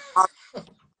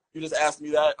 you just asked me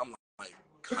that. I'm like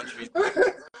countries.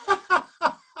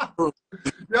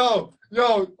 Yo,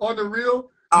 on the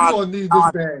real, you're gonna need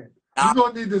this band. You're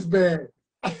gonna need this band.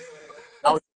 I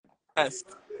was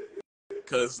impressed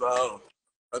because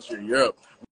country Europe.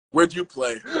 Where'd you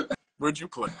play?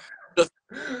 Just,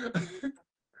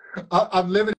 I'm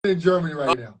living in Germany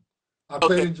right now. I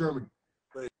played in Germany.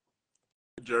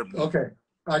 Germany. Okay,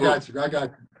 I got you.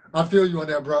 I feel you on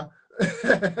that, bro.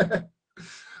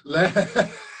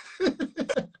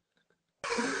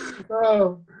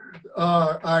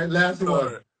 All right, last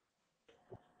one.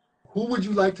 Who would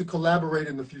you like to collaborate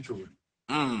in the future with?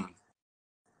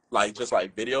 Like just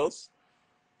like videos?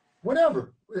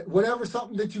 Whatever,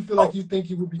 something that you feel like you think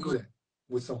you would be good at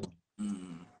with someone.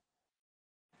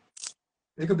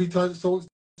 It could be something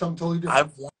totally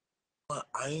different.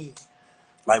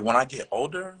 Like when I get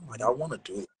older, like I want to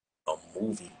do a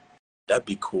movie. That'd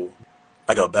be cool.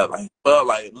 Like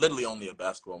literally only a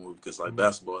basketball movie because like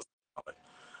basketball is,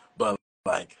 but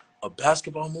like a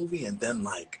basketball movie and then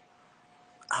like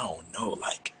I don't know,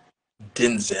 like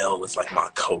Denzel is like my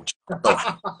coach. So,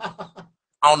 I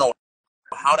don't know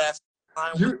how that's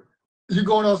you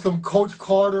going on some Coach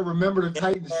Carter, Remember the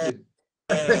Titans shit.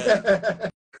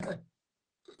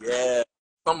 Yeah,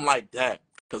 something like that.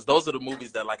 Because those are the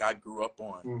movies that like I grew up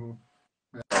on.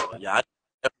 So, yeah, I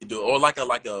definitely do. Or like a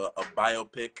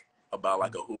biopic about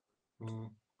like a hoop.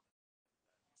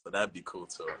 So that'd be cool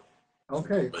too.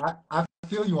 Okay, I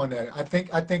feel you on that. I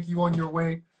think you on your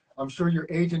way. I'm sure your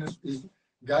agent is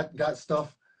got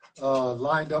stuff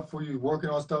lined up for you, working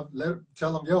on stuff.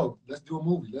 Tell them, yo, let's do a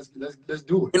movie. Let's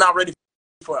do it. You're not ready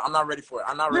for it. I'm not ready for it.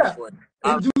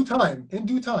 In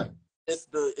due time. It's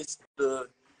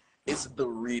the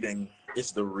reading.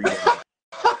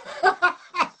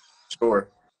 Sure.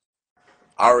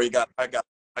 I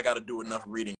got to do enough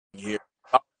reading here.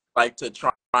 I like to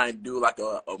try and do like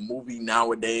a movie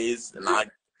nowadays, and I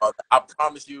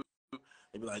promise you,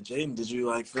 they be like, Jayden, did you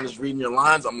like finish reading your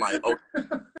lines? I'm like, okay,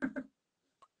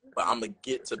 but I'm gonna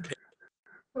get to pick.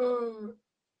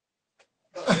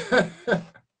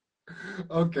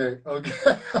 Okay.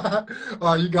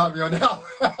 Oh, you got me on that.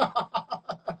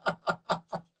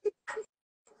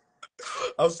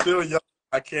 I'm still young.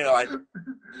 I can't I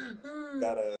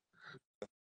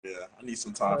need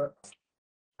some time.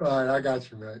 All right, I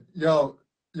got you, man. Yo,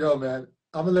 man.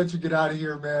 I'm gonna let you get out of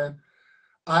here, man.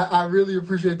 I really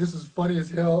appreciate this. Is funny as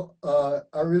hell.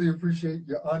 I really appreciate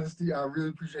your honesty. I really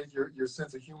appreciate your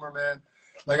sense of humor, man.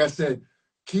 Like I said,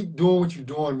 keep doing what you're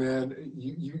doing, man.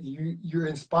 You're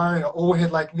inspiring an old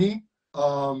head like me.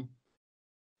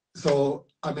 So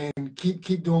I mean,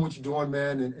 keep doing what you're doing,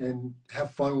 man, and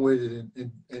have fun with it.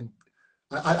 And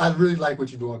I really like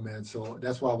what you're doing, man. So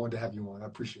that's why I wanted to have you on. I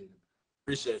appreciate it.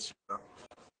 Appreciate you, bro.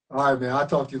 All right, man. I'll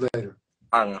talk to you later.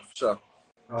 All right, man. Sure.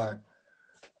 All right.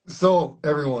 So,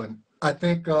 everyone, I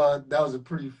think that was a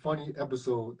pretty funny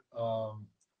episode of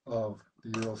the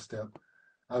Eurostep.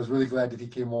 I was really glad that he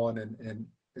came on,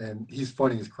 and he's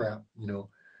funny as crap, you know.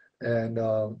 And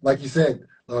like I said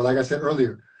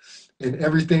earlier, in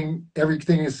everything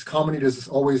is comedy. There's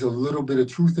always a little bit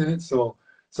of truth in it. So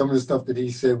some of the stuff that he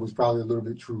said was probably a little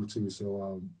bit true too.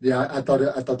 So yeah, I thought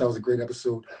that was a great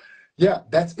episode. Yeah,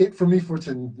 that's it for me for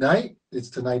tonight. It's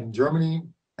tonight in Germany,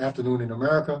 afternoon in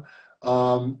America.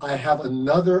 I have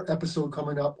another episode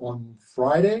coming up on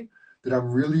Friday that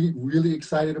I'm really, really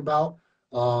excited about.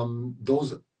 Do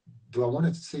I want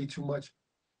to say too much?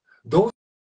 Those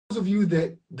of you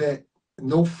that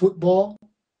know football,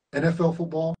 NFL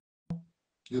football,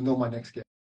 you'll know my next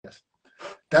guest.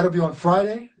 That'll be on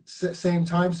Friday, same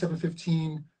time,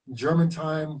 7:15 German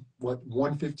time,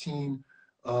 1:15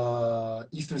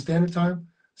 Eastern Standard Time.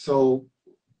 So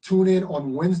tune in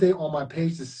on Wednesday on my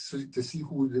page to see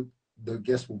who the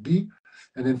guest will be.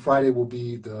 And then Friday will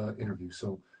be the interview.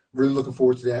 So really looking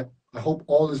forward to that. I hope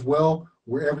all is well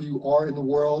wherever you are in the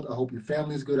world. I hope your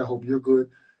family is good. I hope you're good.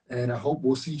 And I hope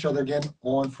we'll see each other again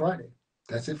on Friday.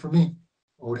 That's it for me.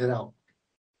 Old head out.